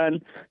holding their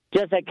gun.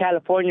 Just like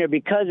California,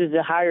 because it's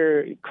a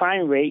higher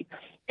crime rate,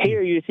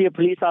 here you see a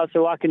police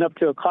officer walking up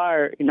to a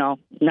car, not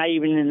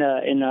even in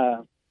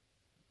a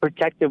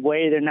protective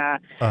way. They're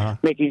not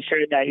making sure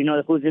that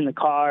who's in the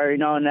car,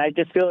 and I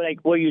just feel like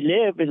where you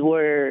live is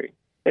where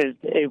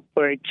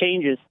it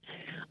changes.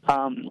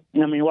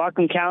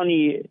 Whatcom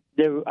County,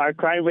 our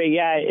crime rate,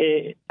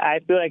 I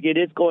feel like it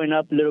is going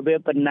up a little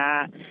bit, but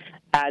not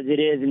as it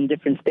is in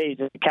different states,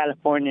 like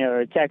California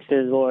or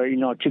Texas or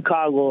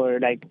Chicago or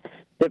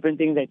different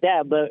things like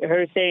that. But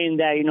her saying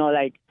that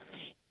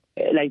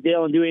they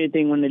don't do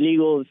anything when the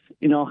illegals,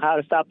 how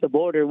to stop the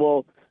border.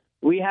 Well,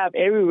 we have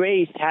every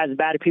race has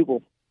bad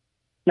people,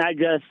 not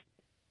just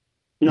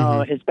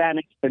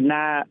Hispanics or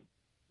not.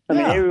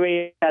 Every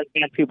race has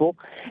bad people.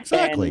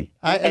 Exactly,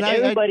 and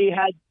everybody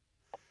has.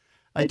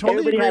 I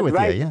totally agree with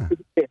you.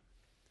 Yeah.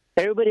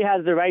 Everybody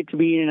has the right to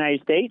be in the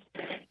United States.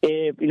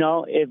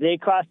 If they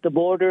cross the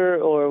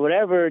border or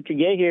whatever to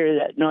get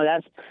here,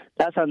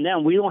 that's on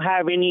them. We don't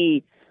have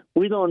any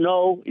we don't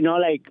know,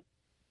 like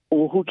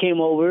who came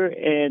over,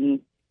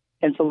 and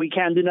so we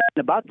can't do nothing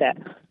about that,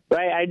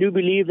 right? I do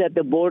believe that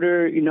the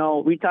border,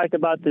 we talked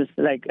about this,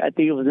 like I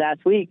think it was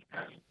last week.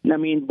 I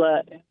mean,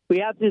 but we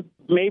have to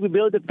maybe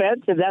build a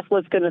fence if that's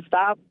what's going to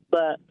stop.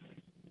 But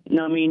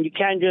I mean,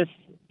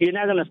 you're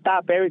not going to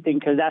stop everything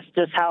because that's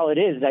just how it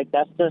is. Like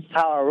that's just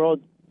how our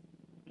road,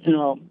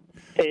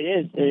 it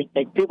is.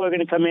 Like people are going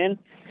to come in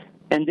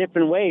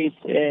different ways,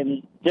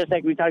 and just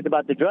like we talked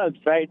about the drugs,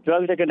 right?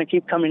 Drugs are going to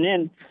keep coming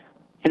in,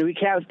 and we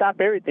can't stop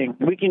everything.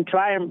 We can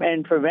try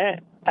and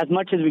prevent as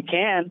much as we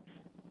can,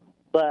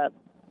 but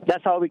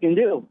that's all we can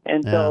do.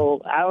 And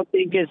so I don't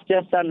think it's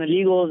just on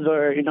illegals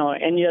or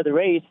any other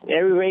race.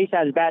 Every race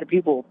has bad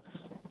people.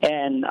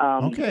 And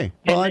okay,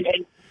 well,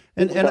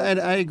 and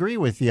I agree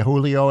with you,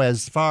 Julio.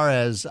 As far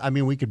as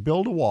we could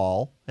build a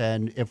wall,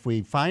 and if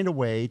we find a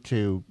way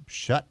to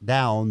shut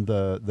down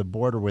the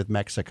border with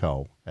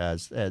Mexico,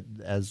 as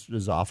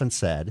is often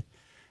said,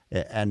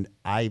 and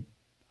I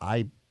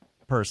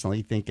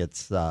personally think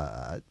it's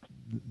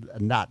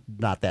not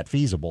that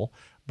feasible.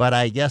 But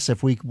I guess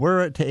if we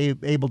were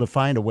able to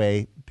find a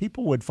way,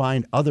 people would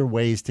find other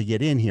ways to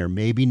get in here.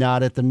 Maybe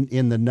not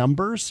in the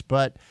numbers,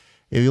 but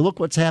if you look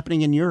what's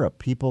happening in Europe,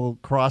 people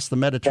cross the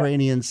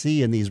Mediterranean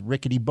Sea in these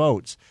rickety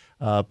boats.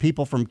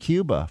 People from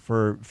Cuba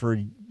for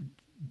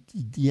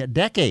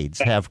decades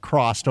have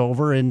crossed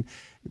over in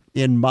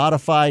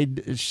modified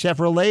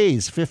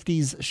Chevrolets,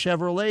 50s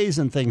Chevrolets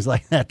and things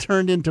like that,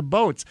 turned into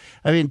boats.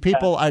 I mean,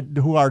 people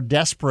who are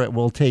desperate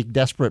will take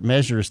desperate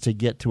measures to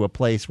get to a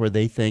place where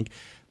they think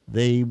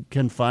they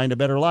can find a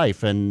better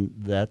life, and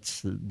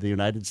that's the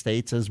United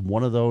States is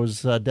one of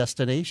those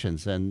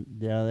destinations. And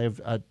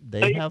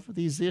they have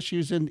these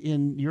issues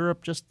in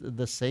Europe just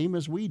the same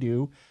as we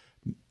do.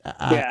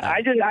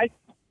 I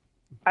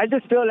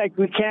just feel like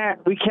we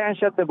can't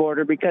shut the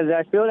border, because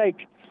I feel like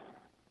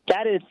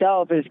that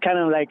itself is kind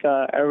of like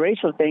a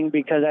racial thing,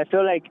 because I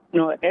feel like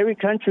every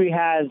country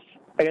has,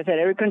 like I said,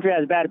 every country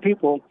has bad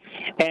people,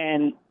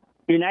 and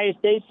the United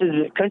States is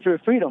a country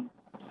of freedom,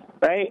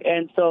 right?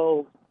 And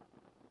so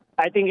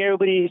I think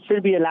everybody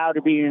should be allowed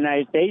to be in the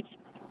United States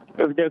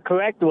the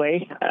correct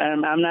way.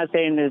 I'm not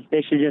saying this,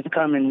 they should just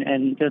come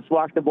and just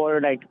walk the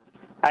border. Like,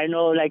 I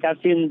know, like I've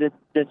seen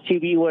the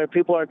TV where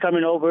people are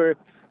coming over,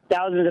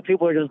 thousands of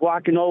people are just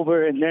walking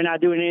over and they're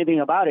not doing anything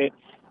about it.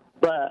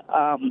 But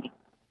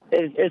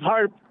it's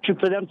hard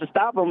for them to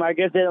stop them. I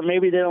guess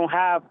maybe they don't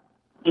have,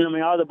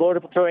 all the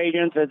Border Patrol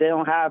agents, or they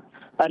don't have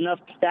enough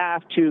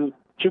staff to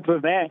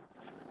prevent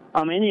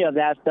any of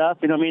that stuff.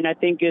 I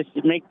think it's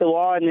make the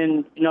wall and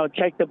then,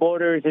 check the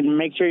borders and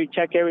make sure you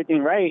check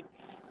everything right.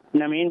 The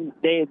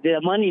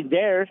money's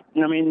there.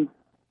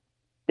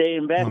 They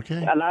invest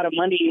a lot of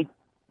money.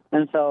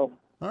 And so,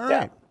 all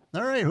right.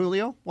 All right,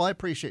 Julio. Well, I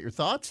appreciate your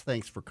thoughts.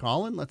 Thanks for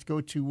calling. Let's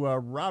go to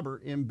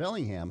Robert in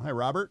Bellingham. Hi,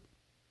 Robert.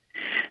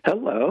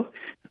 Hello.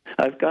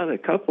 I've got a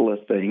couple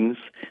of things.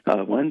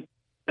 One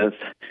is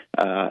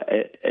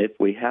if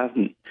we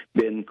haven't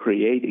been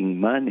creating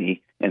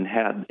money and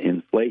had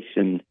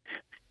inflation,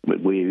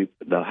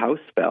 the house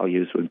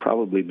values would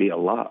probably be a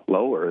lot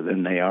lower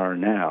than they are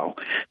now.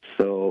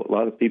 So a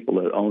lot of people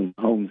that own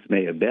homes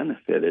may have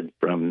benefited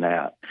from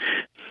that.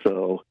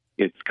 So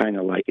it's kind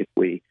of like if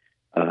we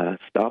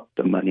stop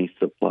the money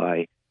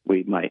supply,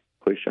 we might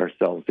push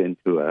ourselves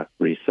into a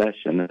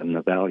recession and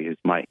the values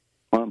might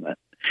plummet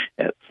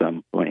at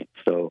some point.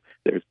 So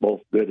there's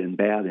both good and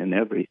bad in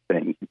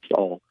everything. It's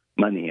all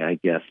money, I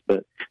guess.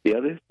 But the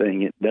other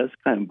thing, it does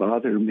kind of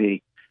bother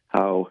me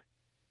how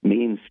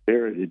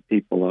mean-spirited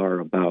people are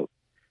about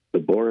the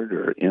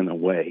border in a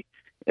way.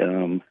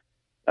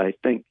 I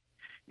think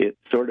it's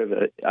sort of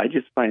I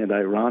just find it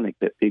ironic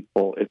that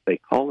people, if they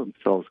call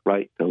themselves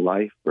right to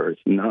lifers,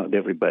 not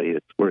everybody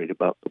that's worried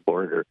about the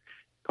border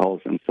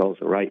calls themselves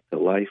a right to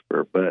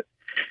lifer, but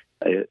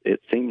it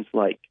seems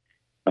like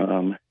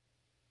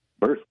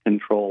birth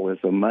control is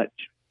a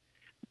much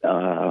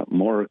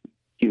more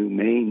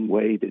humane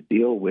way to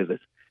deal with a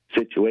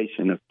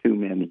situation of too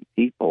many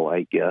people,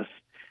 I guess,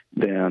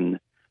 than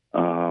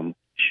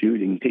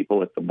shooting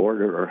people at the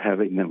border or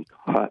having them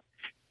caught,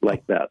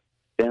 like that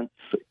fence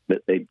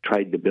that they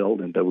tried to build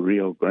in the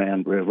Rio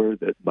Grande River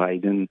that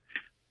Biden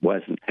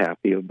wasn't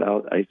happy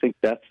about. I think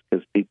that's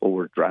because people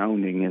were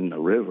drowning in the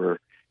river.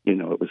 It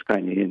was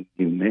kind of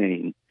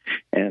inhumane.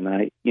 And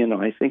I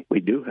think we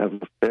do have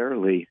a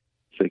fairly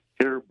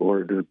secure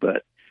border,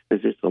 but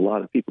there's just a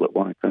lot of people that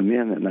want to come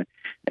in.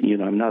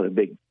 And I'm not a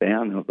big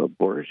fan of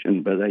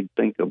abortion, but I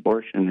think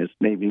abortion is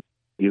maybe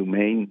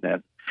humane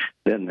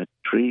than the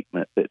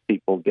treatment that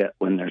people get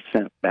when they're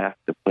sent back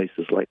to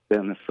places like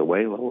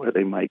Venezuela, where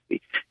they might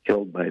be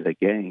killed by the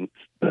gangs.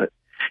 But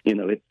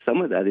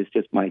some of that is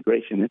just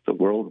migration. It's a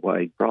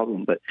worldwide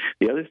problem. But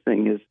the other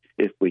thing is,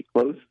 if we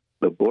close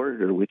the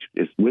border, which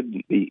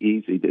wouldn't be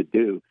easy to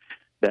do,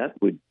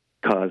 that would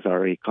cause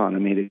our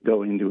economy to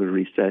go into a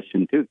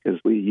recession too, because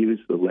we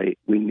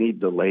need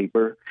the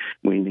labor.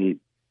 We need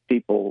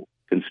people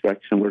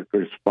construction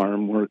workers,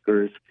 farm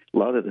workers. A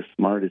lot of the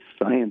smartest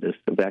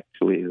scientists have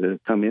actually that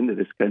have come into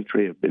this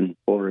country have been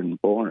foreign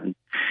born.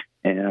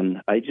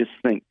 And I just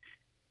think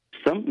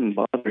something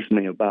bothers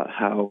me about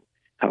how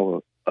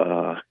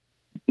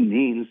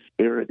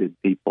mean-spirited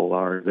people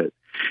are. That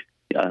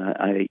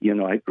I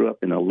grew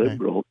up in a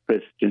liberal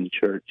Christian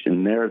church,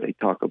 and there they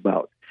talk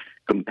about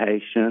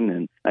compassion.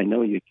 And I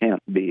know you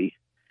can't be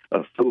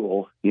a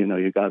fool.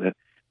 You got to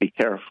be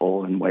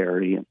careful and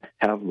wary and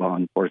have law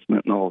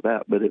enforcement and all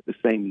that. But at the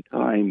same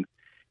time,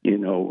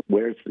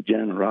 where's the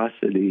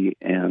generosity,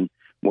 and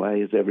why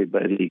is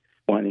everybody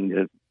wanting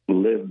to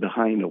live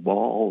behind a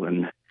wall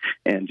and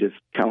just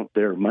count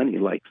their money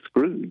like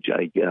Scrooge,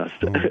 I guess.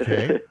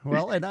 Okay.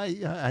 Well, and all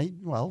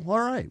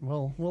right.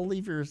 Well, we'll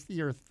leave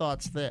your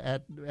thoughts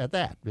at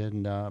that,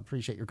 and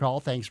appreciate your call.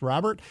 Thanks,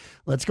 Robert.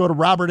 Let's go to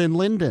Robert in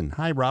Linden.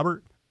 Hi,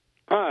 Robert.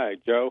 Hi,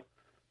 Joe.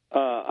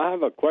 I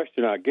have a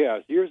question, I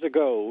guess. Years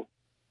ago,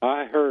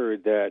 I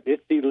heard that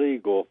it's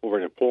illegal for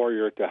an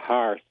employer to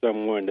hire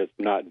someone that's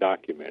not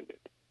documented.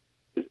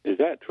 Is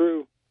that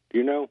true? Do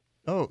you know?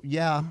 Oh,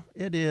 yeah,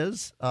 it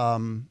is.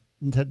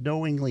 To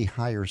knowingly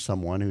hire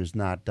someone who's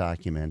not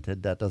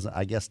documented, that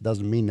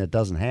doesn't mean it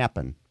doesn't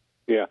happen.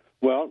 Yeah.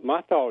 Well,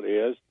 my thought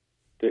is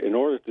that in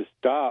order to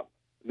stop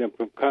them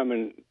from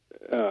coming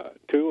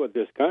to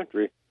this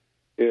country,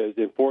 is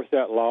enforce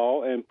that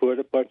law and put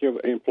a bunch of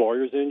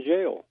employers in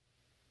jail.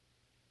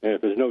 And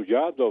if there's no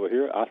jobs over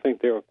here, I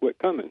think they'll quit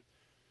coming.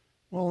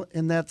 Well,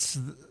 and I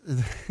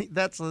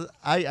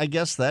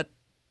guess that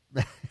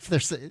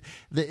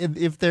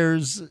if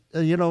there's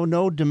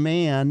no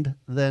demand,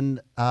 then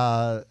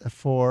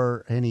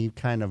for any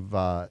kind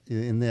of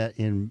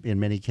in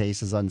many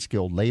cases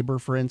unskilled labor,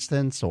 for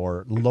instance,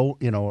 or low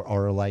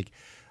or like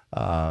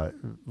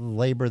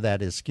labor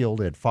that is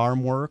skilled at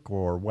farm work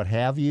or what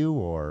have you,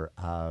 or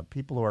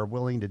people who are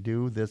willing to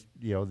do this,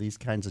 these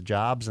kinds of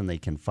jobs, and they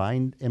can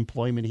find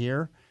employment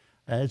here.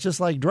 It's just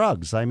like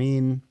drugs. I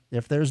mean,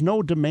 if there's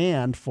no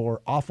demand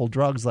for awful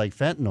drugs like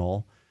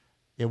fentanyl,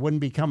 it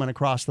wouldn't be coming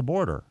across the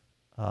border.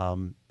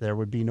 There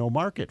would be no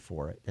market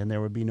for it, and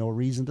there would be no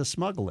reason to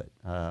smuggle it.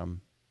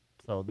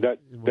 So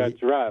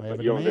that's right.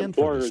 But your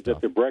employers, if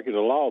they're breaking the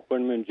law, put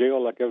them in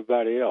jail like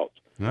everybody else.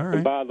 All right.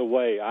 And by the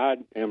way, I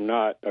am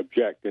not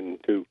objecting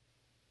to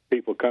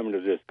people coming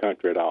to this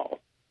country at all.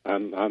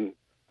 I'm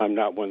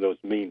not one of those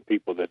mean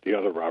people that the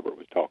other Robert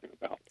was talking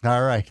about.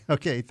 All right.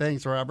 Okay.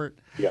 Thanks, Robert.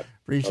 Yeah.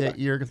 Appreciate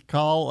your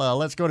call.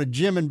 Let's go to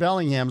Jim in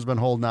Bellingham's been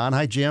holding on.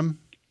 Hi, Jim.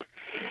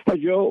 Hi,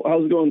 Joe.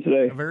 How's it going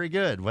today? Very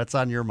good. What's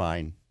on your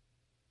mind?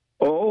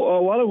 Oh,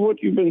 a lot of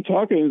what you've been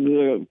talking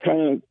is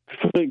kind of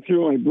flitting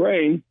through my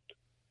brain.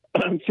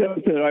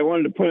 Except that I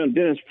wanted to point out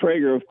Dennis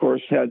Prager, of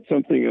course, had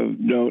something of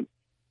note.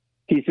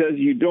 He says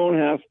you don't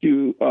have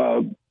to,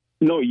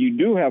 you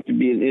do have to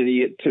be an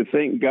idiot to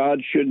think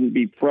God shouldn't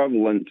be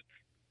prevalent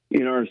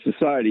in our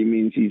society.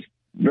 Means he's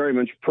very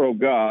much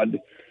pro-God.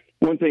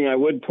 One thing I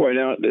would point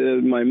out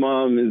is my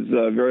mom is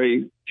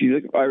she's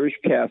an Irish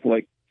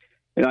Catholic,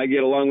 and I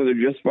get along with her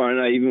just fine.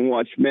 I even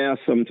watch Mass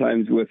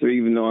sometimes with her,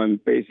 even though I'm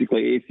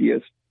basically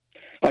atheist.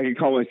 I can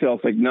call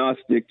myself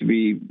agnostic to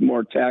be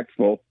more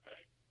tactful.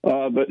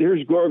 But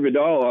here's Gore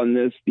Vidal on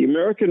this. The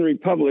American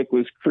Republic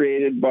was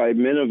created by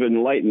men of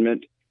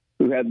enlightenment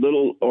who had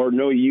little or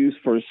no use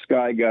for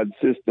sky god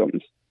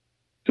systems.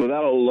 So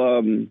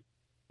that'll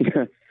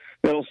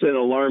send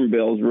alarm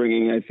bells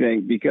ringing, I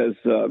think, because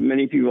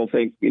many people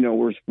think,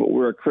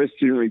 we're a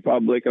Christian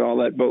republic and all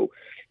that. But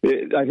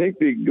I think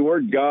the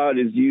word God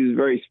is used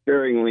very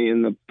sparingly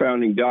in the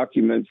founding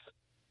documents,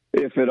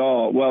 if at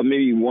all. Well,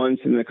 maybe once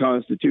in the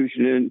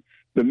Constitution. And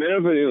the men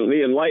of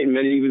the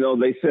Enlightenment, even though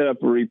they set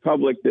up a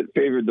republic that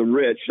favored the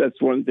rich,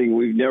 that's one thing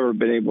we've never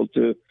been able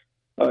to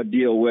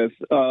deal with.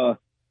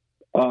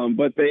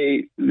 But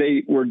they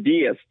were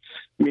deists,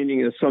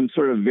 meaning some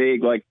sort of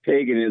vague, like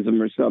paganism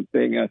or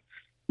something, a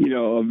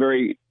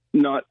very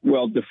not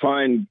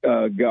well-defined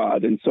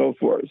God and so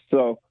forth.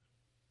 So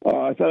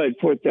I thought I'd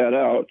point that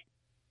out.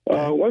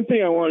 One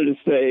thing I wanted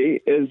to say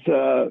is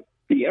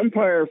the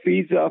empire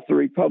feeds off the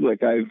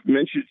republic. I've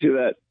mentioned to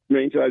that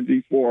many times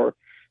before.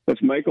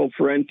 That's Michael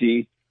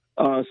Ferrenti.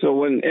 So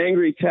when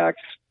angry tax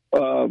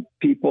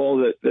people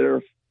that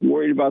are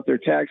worried about their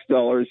tax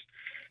dollars,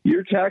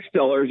 your tax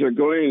dollars are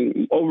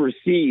going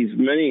overseas,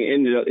 many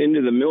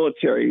into the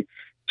military.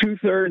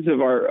 2/3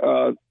 of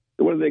our,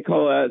 what do they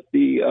call that?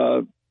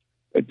 The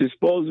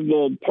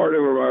disposable part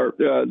of our,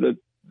 the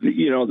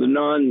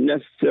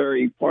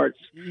non-necessary parts.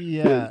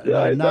 Yeah.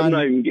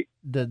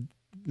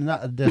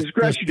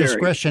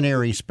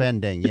 Discretionary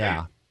spending,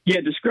 yeah.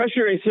 Yeah,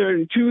 discretionary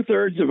spending,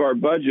 2/3 of our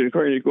budget,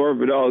 according to Gore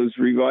Vidal, has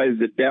revised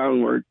it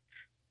downward.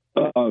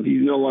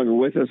 He's no longer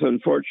with us,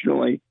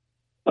 unfortunately.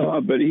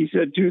 But he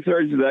said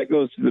 2/3 of that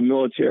goes to the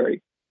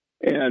military.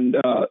 And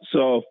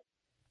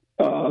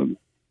and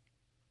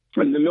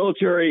the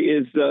military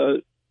is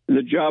the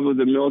job of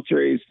the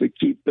military is to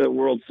keep the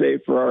world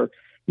safe for our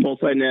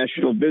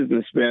multinational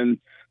businessmen.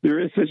 There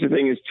is such a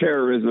thing as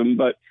terrorism,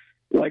 but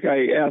like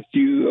I asked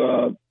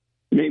you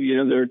maybe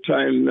another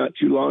time not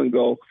too long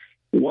ago,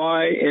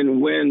 why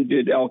and when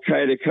did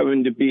Al-Qaeda come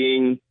into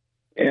being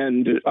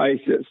and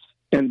ISIS?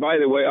 And by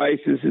the way,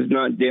 ISIS is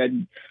not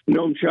dead.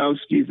 Noam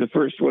Chomsky is the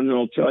first one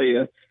that'll tell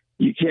you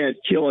you can't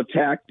kill a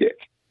tactic.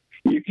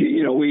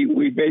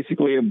 We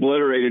basically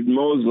obliterated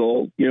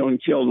Mosul,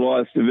 and killed a lot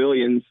of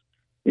civilians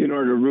in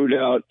order to root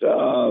out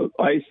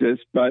ISIS,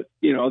 but,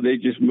 they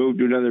just moved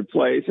to another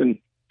place. And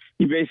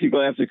you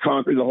basically have to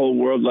conquer the whole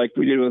world like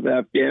we did with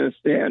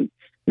Afghanistan,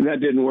 and that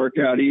didn't work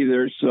out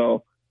either.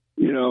 So,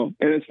 and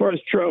as far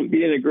as Trump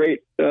being a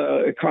great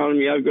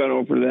economy, I've gone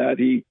over that.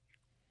 He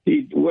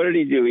what did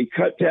he do? He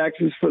cut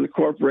taxes for the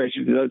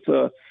corporations. That's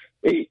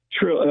 $8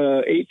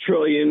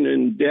 trillion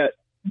in debt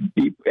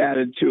he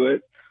added to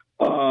it.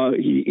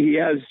 He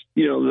has,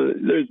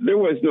 there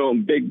was no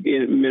big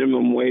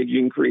minimum wage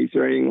increase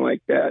or anything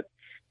like that.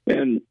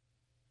 And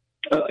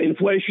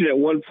inflation at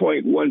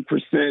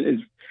 1.1%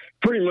 is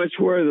pretty much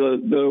where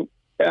the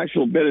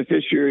actual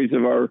beneficiaries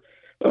of our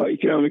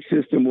economic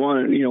system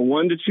want it.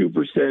 1 to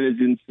 2% is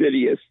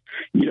insidious.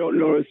 You don't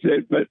notice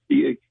it, but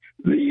the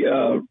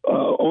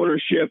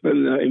ownership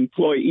and the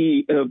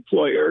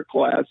employer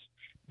class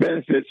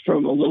benefits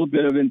from a little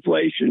bit of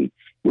inflation,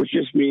 which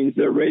just means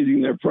they're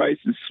raising their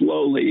prices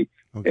slowly.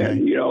 Okay.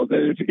 And,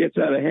 then if it gets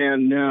out of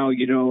hand now,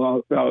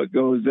 how it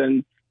goes,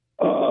 then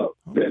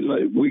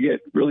we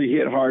get really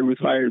hit hard with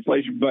higher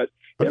inflation, but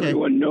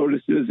everyone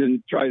notices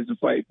and tries to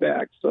fight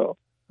back. So,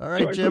 all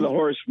right, sorry Jim. for the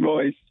hoarse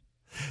voice.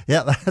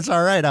 Yeah, that's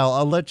all right.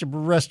 I'll let you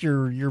rest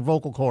your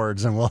vocal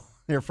cords, and we'll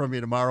hear from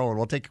you tomorrow. And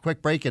we'll take a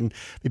quick break and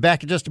be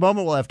back in just a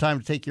moment. We'll have time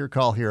to take your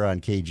call here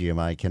on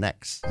KGMI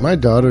Connects. My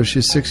daughter,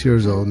 she's 6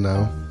 years old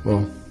now.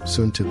 Well,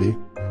 soon to be.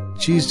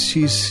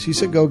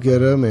 She's a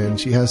go-getter, man.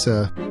 She's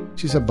a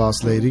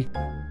boss lady.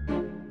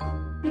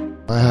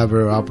 I have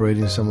her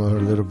operating some of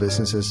her little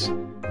businesses,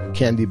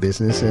 candy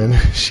business, and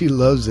she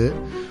loves it.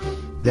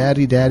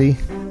 Daddy,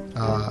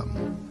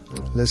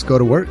 let's go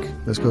to work.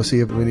 Let's go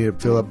see if we need to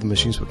fill up the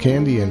machines with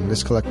candy, and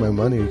let's collect my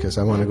money because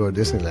I want to go to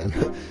Disneyland.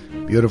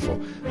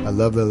 Beautiful. I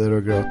love that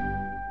little girl.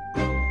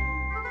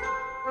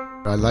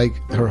 I like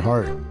her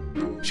heart.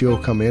 She'll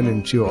come in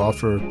and she'll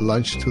offer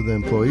lunch to the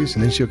employees,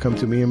 and then she'll come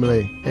to me and be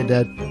like, "Hey,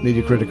 Dad, need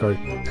your credit card."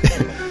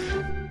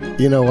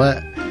 You know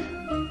what?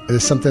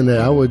 It's something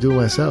that I would do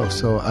myself,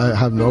 so I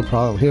have no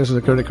problem. Here's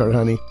the credit card,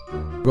 honey.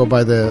 Go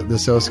buy the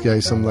sales guy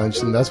some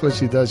lunch, and that's what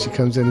she does. She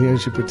comes in here and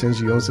she pretends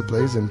she owns the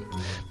place, and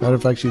matter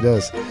of fact, she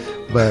does.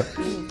 But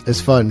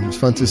it's fun. It's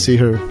fun to see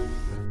her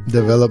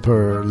develop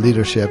her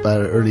leadership at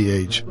an early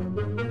age.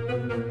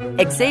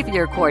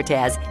 Xavier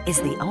Cortez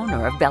is the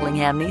owner of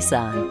Bellingham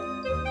Nissan,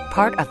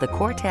 part of the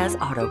Cortez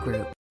Auto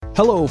Group.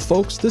 Hello,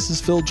 folks. This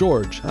is Phil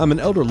George. I'm an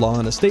elder law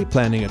and estate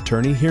planning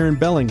attorney here in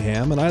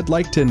Bellingham, and I'd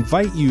like to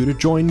invite you to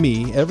join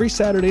me every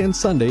Saturday and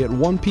Sunday at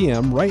 1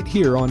 p.m. right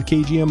here on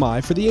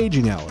KGMI for the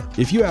Aging Hour.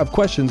 If you have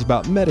questions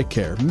about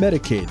Medicare,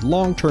 Medicaid,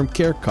 long-term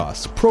care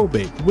costs,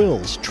 probate,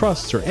 wills,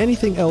 trusts, or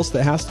anything else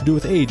that has to do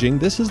with aging,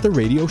 this is the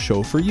radio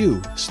show for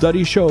you.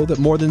 Studies show that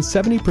more than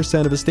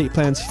 70% of estate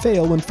plans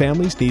fail when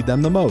families need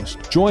them the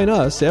most. Join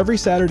us every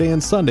Saturday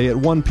and Sunday at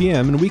 1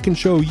 p.m. and we can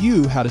show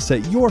you how to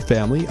set your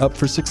family up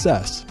for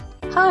success.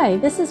 Hi,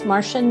 this is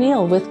Marcia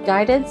Neal with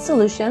Guided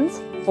Solutions,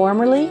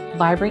 formerly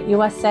Vibrant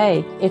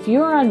USA. If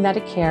you are on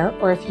Medicare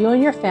or if you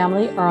and your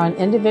family are on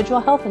individual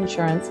health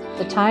insurance,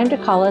 the time to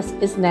call us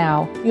is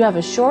now. You have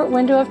a short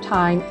window of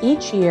time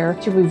each year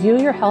to review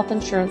your health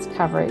insurance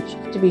coverage.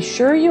 To be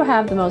sure you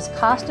have the most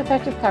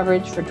cost-effective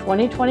coverage for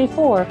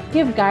 2024,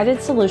 give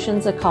Guided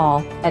Solutions a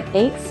call at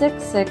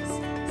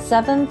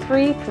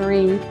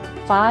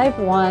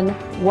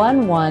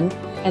 866-733-5111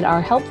 and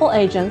our helpful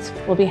agents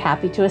will be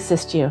happy to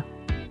assist you.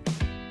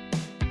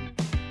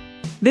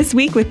 This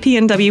week with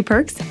PNW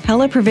Perks,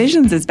 Hella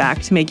Provisions is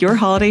back to make your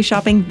holiday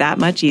shopping that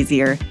much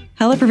easier.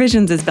 Hella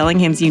Provisions is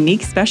Bellingham's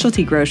unique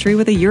specialty grocery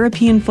with a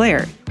European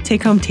flair.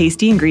 Take home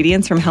tasty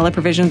ingredients from Hella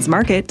Provisions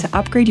Market to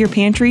upgrade your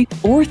pantry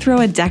or throw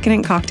a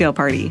decadent cocktail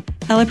party.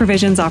 Hella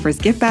Provisions offers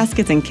gift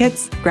baskets and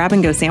kits,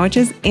 grab-and-go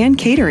sandwiches, and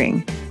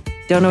catering.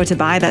 Don't know what to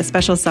buy that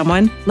special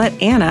someone?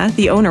 Let Anna,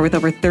 the owner with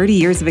over 30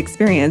 years of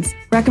experience,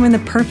 recommend the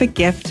perfect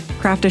gift,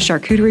 craft a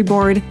charcuterie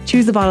board,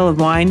 choose a bottle of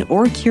wine,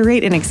 or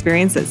curate an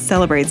experience that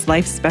celebrates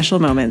life's special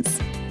moments.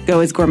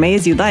 Go as gourmet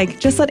as you'd like,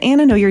 just let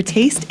Anna know your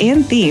taste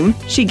and theme.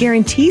 She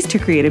guarantees to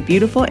create a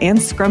beautiful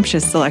and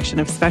scrumptious selection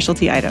of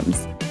specialty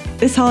items.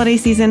 This holiday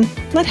season,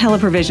 let Hella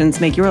Provisions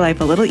make your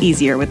life a little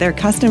easier with their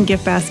custom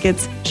gift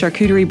baskets,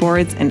 charcuterie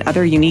boards, and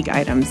other unique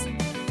items.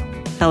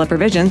 Hella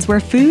Provisions,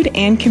 where food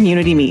and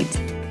community meet.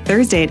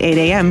 Thursday at 8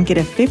 a.m., get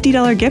a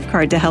 $50 gift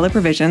card to Hella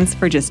Provisions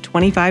for just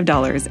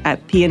 $25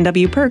 at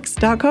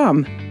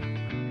pnwperks.com.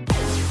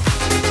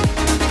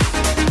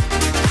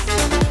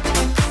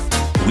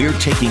 We're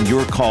taking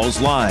your calls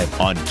live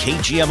on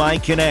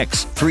KGMI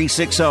Connects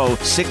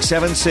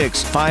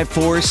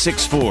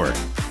 360-676-5464.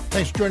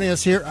 Thanks for joining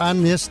us here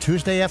on this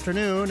Tuesday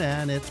afternoon,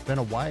 and it's been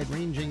a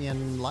wide-ranging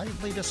and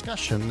lively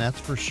discussion, that's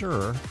for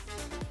sure.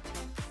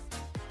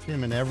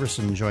 Tim in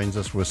Everson joins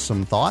us with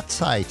some thoughts.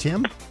 Hi,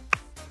 Tim.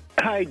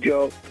 Hi,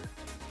 Joe.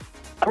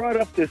 I brought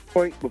up this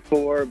point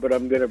before, but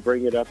I'm going to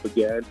bring it up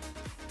again.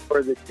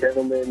 for the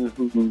gentleman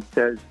who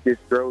says just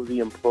throw the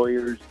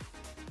employers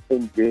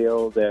in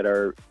jail that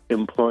are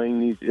employing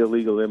these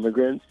illegal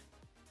immigrants.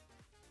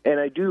 And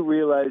I do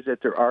realize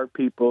that there are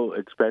people,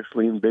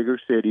 especially in bigger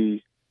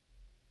cities,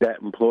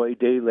 that employ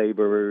day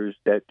laborers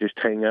that just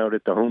hang out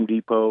at the Home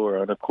Depot or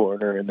on a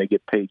corner and they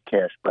get paid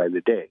cash by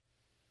the day.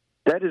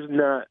 That is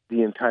not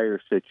the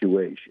entire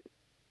situation.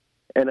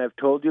 And I've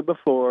told you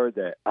before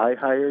that I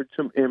hired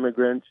some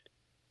immigrants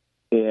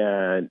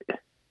and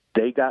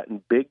they got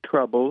in big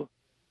trouble.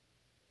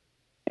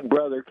 My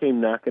brother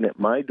came knocking at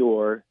my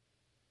door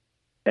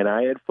and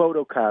I had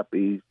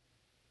photocopies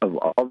of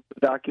all the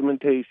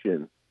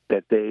documentation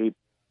that they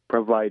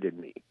provided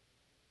me.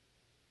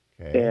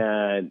 Okay.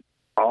 And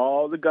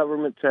all the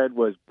government said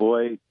was,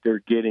 boy, they're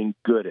getting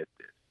good at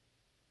this.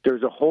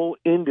 There's a whole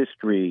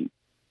industry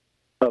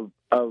of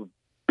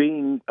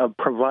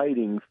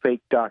providing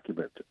fake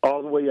documents,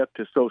 all the way up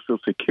to Social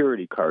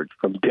Security cards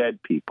from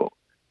dead people.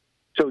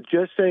 So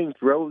just saying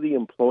throw the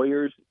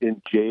employers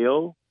in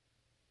jail,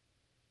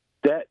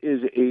 that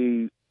is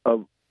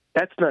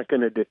that's not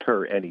going to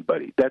deter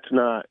anybody. That's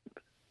not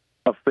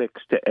a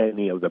fix to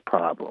any of the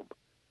problem.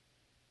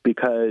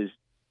 Because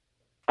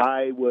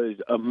I was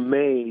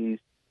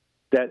amazed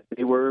that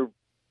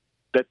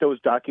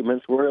those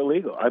documents were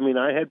illegal. I mean,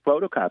 I had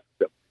photocopies.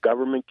 The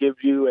government gives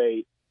you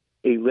a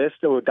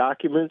list of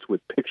documents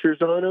with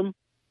pictures on them,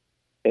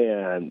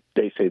 and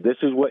they say this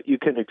is what you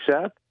can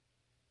accept.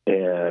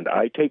 And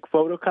I take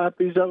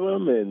photocopies of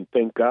them, and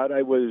thank God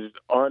I was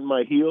on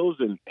my heels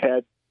and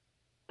had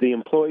the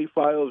employee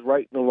files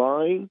right in the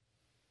line.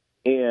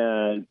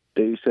 And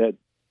they said,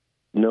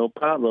 no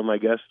problem, I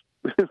guess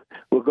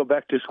we'll go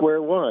back to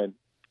square one.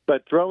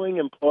 But throwing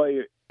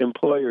employers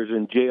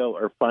in jail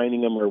or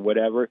fining them or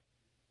whatever,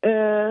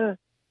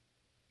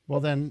 well,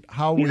 then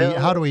how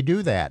do we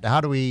do that?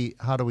 How do we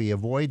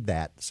avoid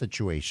that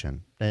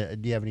situation? Do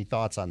you have any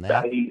thoughts on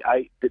that?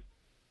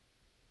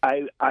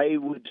 I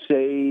would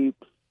say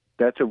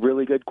that's a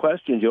really good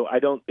question, Joe. I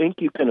don't think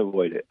you can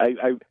avoid it.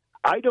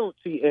 I don't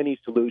see any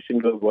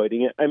solution to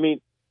avoiding it. I mean,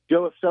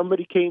 Joe, if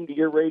somebody came to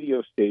your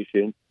radio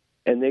station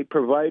and they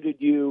provided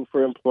you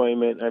for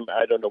employment,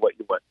 I don't know what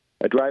you want,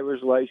 a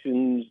driver's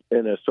license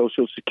and a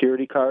Social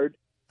Security card.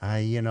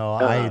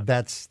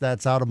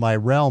 That's out of my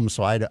realm,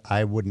 so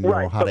I wouldn't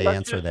know how to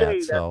answer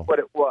that. That's what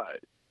it was.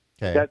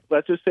 Okay.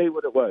 Let's just say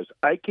what it was.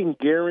 I can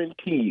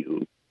guarantee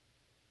you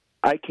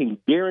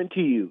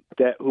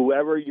that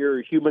whoever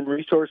your human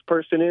resource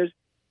person is,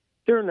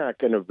 they're not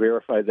going to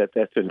verify that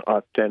that's an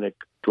authentic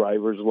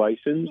driver's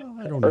license. Well,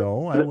 I don't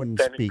know. I wouldn't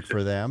speak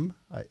for them.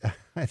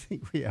 I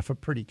think we have a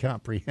pretty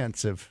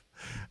comprehensive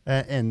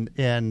and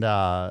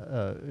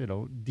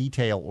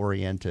detail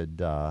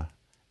oriented.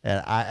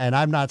 And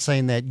I'm not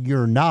saying that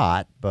you're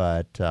not,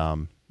 but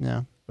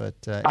yeah.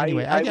 But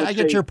anyway, I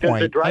get your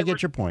point. I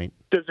get your point.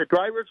 Does a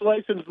driver's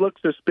license look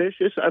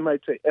suspicious? I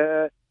might say,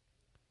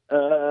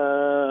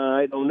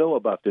 I don't know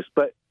about this,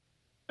 but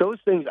those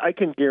things I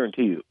can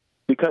guarantee you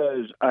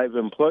because I've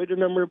employed a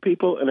number of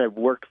people and I've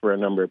worked for a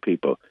number of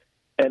people,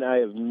 and I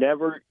have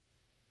never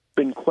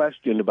been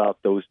questioned about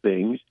those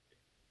things.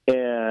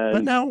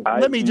 But now,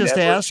 let me just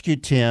ask you,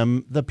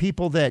 Tim, the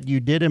people that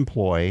you did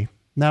employ.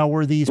 Now,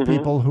 were these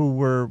people who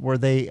were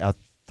they a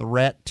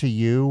threat to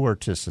you or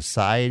to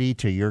society,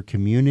 to your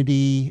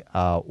community,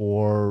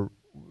 and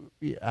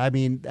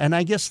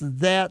I guess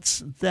that's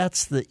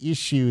the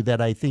issue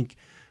that I think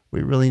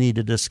we really need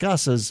to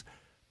discuss is,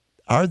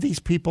 are these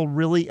people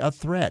really a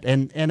threat?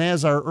 And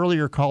as our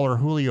earlier caller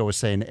Julio was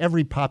saying,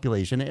 every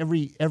population,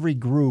 every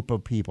group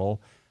of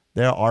people,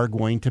 there are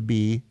going to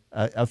be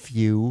a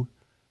few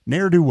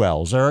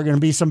ne'er-do-wells. There are going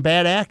to be some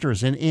bad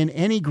actors in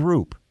any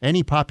group,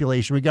 any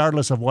population,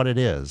 regardless of what it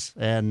is.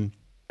 And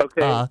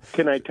okay,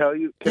 can I tell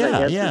you? Can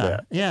I answer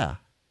that? Yeah.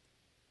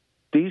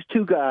 These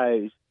two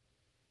guys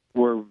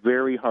were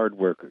very hard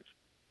workers.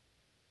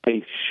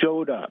 They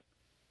showed up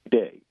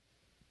today.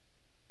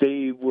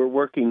 They were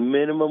working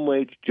minimum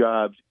wage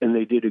jobs, and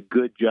they did a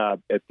good job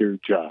at their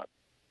job.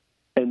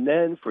 And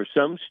then, for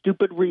some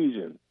stupid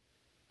reason,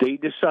 they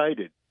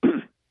decided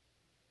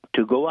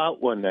to go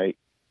out one night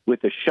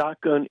with a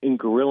shotgun and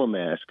gorilla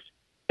masks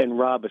and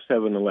rob a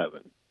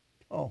 7-Eleven.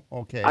 Oh,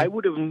 okay. I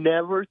would have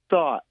never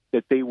thought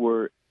that they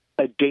were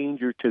a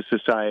danger to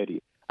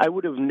society. I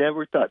would have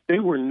never thought. They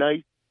were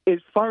nice. As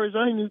far as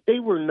I knew, they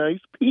were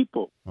nice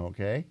people.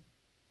 Okay.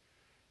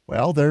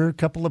 Well, they're a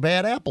couple of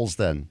bad apples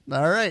then.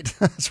 All right.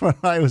 That's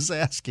what I was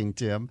asking,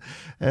 Tim.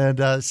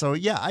 And so,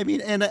 yeah, I mean,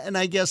 and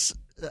I guess,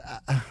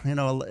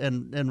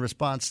 in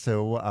response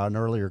to an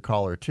earlier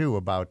caller, too,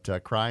 about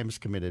crimes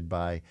committed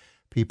by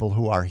people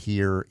who are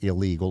here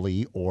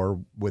illegally or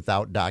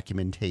without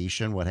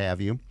documentation, what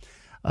have you.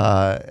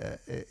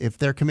 If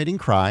they're committing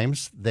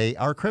crimes, they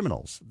are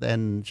criminals,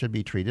 then should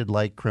be treated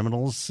like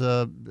criminals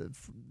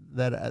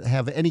that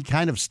have any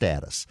kind of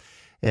status.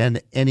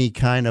 And any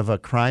kind of a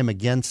crime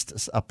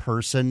against a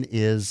person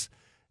is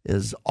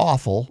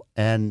awful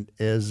and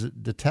is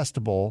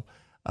detestable,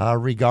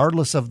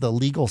 regardless of the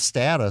legal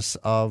status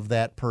of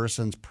that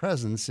person's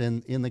presence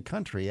in the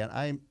country.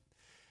 And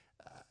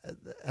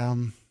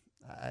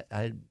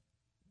I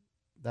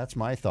that's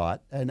my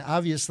thought. And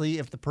obviously,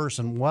 if the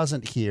person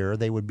wasn't here,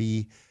 they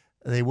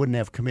wouldn't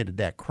have committed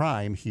that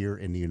crime here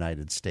in the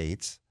United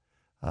States.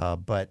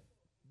 But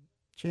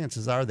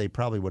chances are they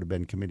probably would have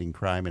been committing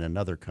crime in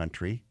another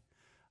country.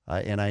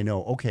 And I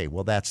know, okay,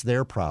 well, that's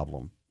their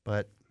problem.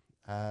 But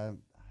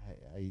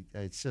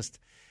it's just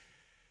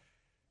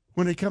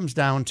when it comes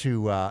down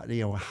to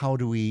how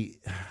do we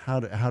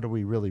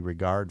really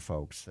regard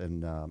folks?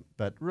 And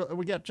but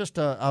we got just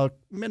a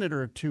minute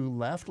or two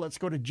left. Let's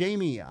go to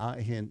Jamie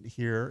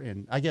here,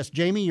 and I guess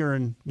Jamie, you're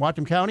in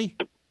Whatcom County.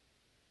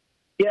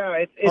 Yeah,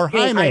 it's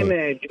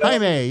Jaime.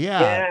 Jaime,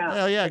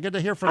 yeah. Good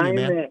to hear from you,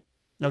 man.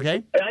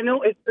 Okay. I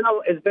know it's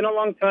been a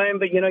long time,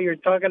 but you're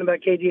talking about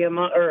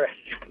KGMI, or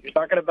you're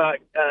talking about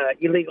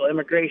illegal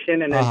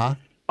immigration, and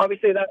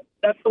obviously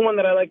that's the one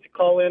that I like to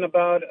call in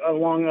about,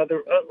 along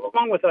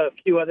with a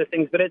few other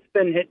things. But it's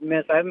been hit and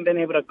miss. I haven't been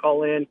able to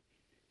call in.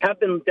 Have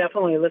been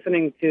definitely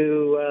listening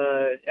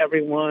to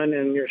everyone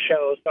and your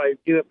show, so I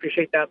do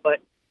appreciate that.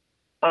 But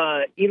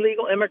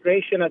illegal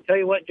immigration, I'll tell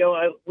you what,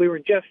 Joe, we were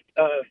just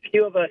a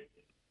few of us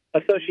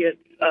associates,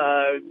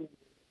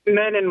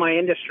 men in my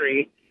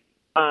industry.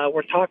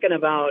 We're talking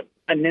about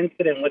an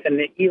incident with an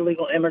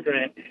illegal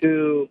immigrant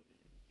who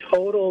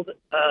totaled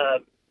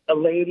a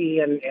lady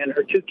and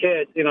her two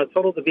kids.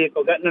 Totaled the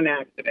vehicle, got in an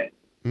accident.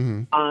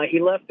 Mm-hmm. He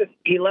left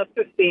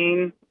the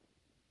scene,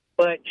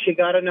 but she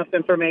got enough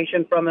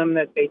information from him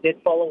that they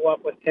did follow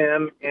up with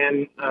him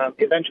and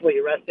eventually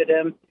arrested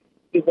him.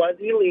 He was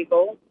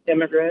illegal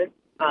immigrant.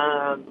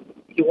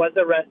 He was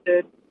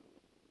arrested.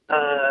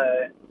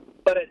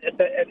 But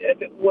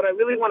what I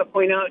really want to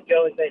point out,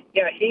 Joe, is that,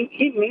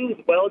 he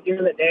means well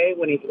during the day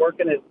when he's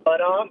working his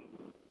butt off.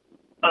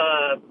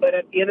 But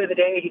at the end of the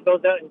day, he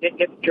goes out and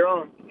gets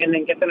drunk and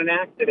then gets in an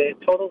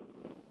accident, totals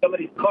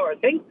somebody's car.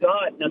 Thank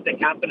God nothing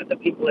happened to the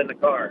people in the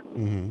car.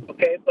 Mm-hmm.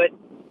 Okay, but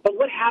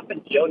what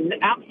happened, Joe?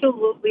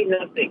 Absolutely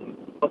nothing,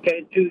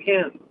 okay, to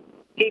him.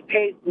 He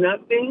pays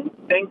nothing.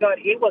 Thank God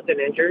he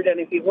wasn't injured. And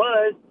if he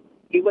was,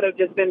 he would have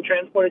just been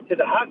transported to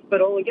the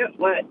hospital. And guess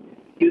what?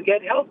 You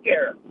get health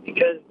care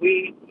because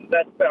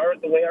that's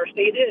the way our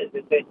state is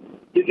that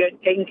you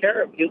get taken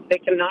care of. They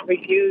cannot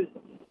refuse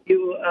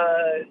you,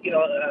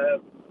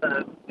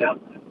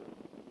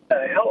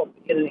 help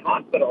in the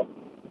hospital.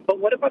 But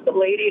what about the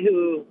lady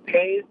who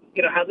pays,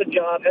 has a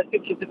job, has 2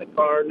 kids in the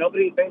car,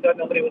 thank God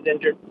nobody was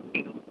injured,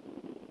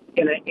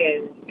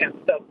 and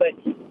stuff. But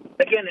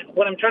again,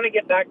 what I'm trying to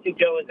get back to,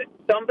 Joe, is that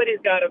somebody's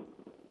got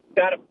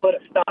to put a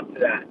stop to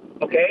that,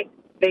 okay?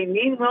 They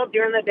mean well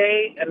during the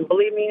day, and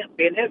believe me,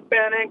 being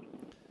Hispanic,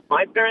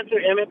 my parents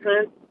are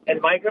immigrants and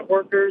migrant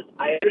workers.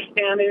 I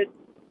understand it.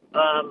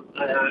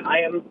 I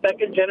am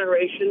second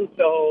generation,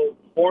 so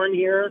born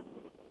here.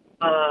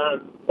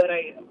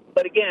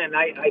 But again,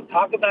 I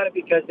talk about it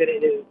because it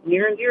is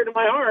near and dear to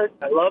my heart.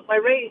 I love my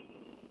race,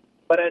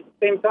 but at the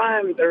same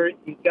time,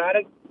 you got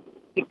to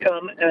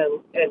become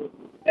an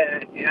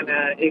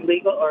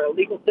illegal or a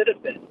legal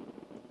citizen.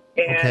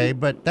 And, okay,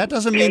 but that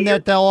doesn't mean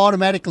that they'll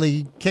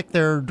automatically kick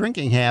their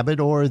drinking habit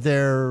or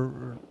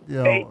their,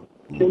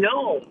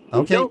 No.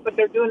 Okay. No, but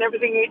they're doing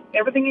everything.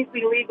 Everything is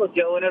illegal,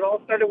 Joe, and it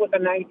all started with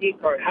an ID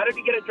card. How did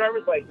you get a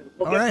driver's license?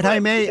 All right,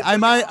 Jaime,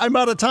 I'm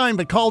out of time,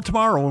 but call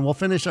tomorrow and we'll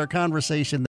finish our conversation.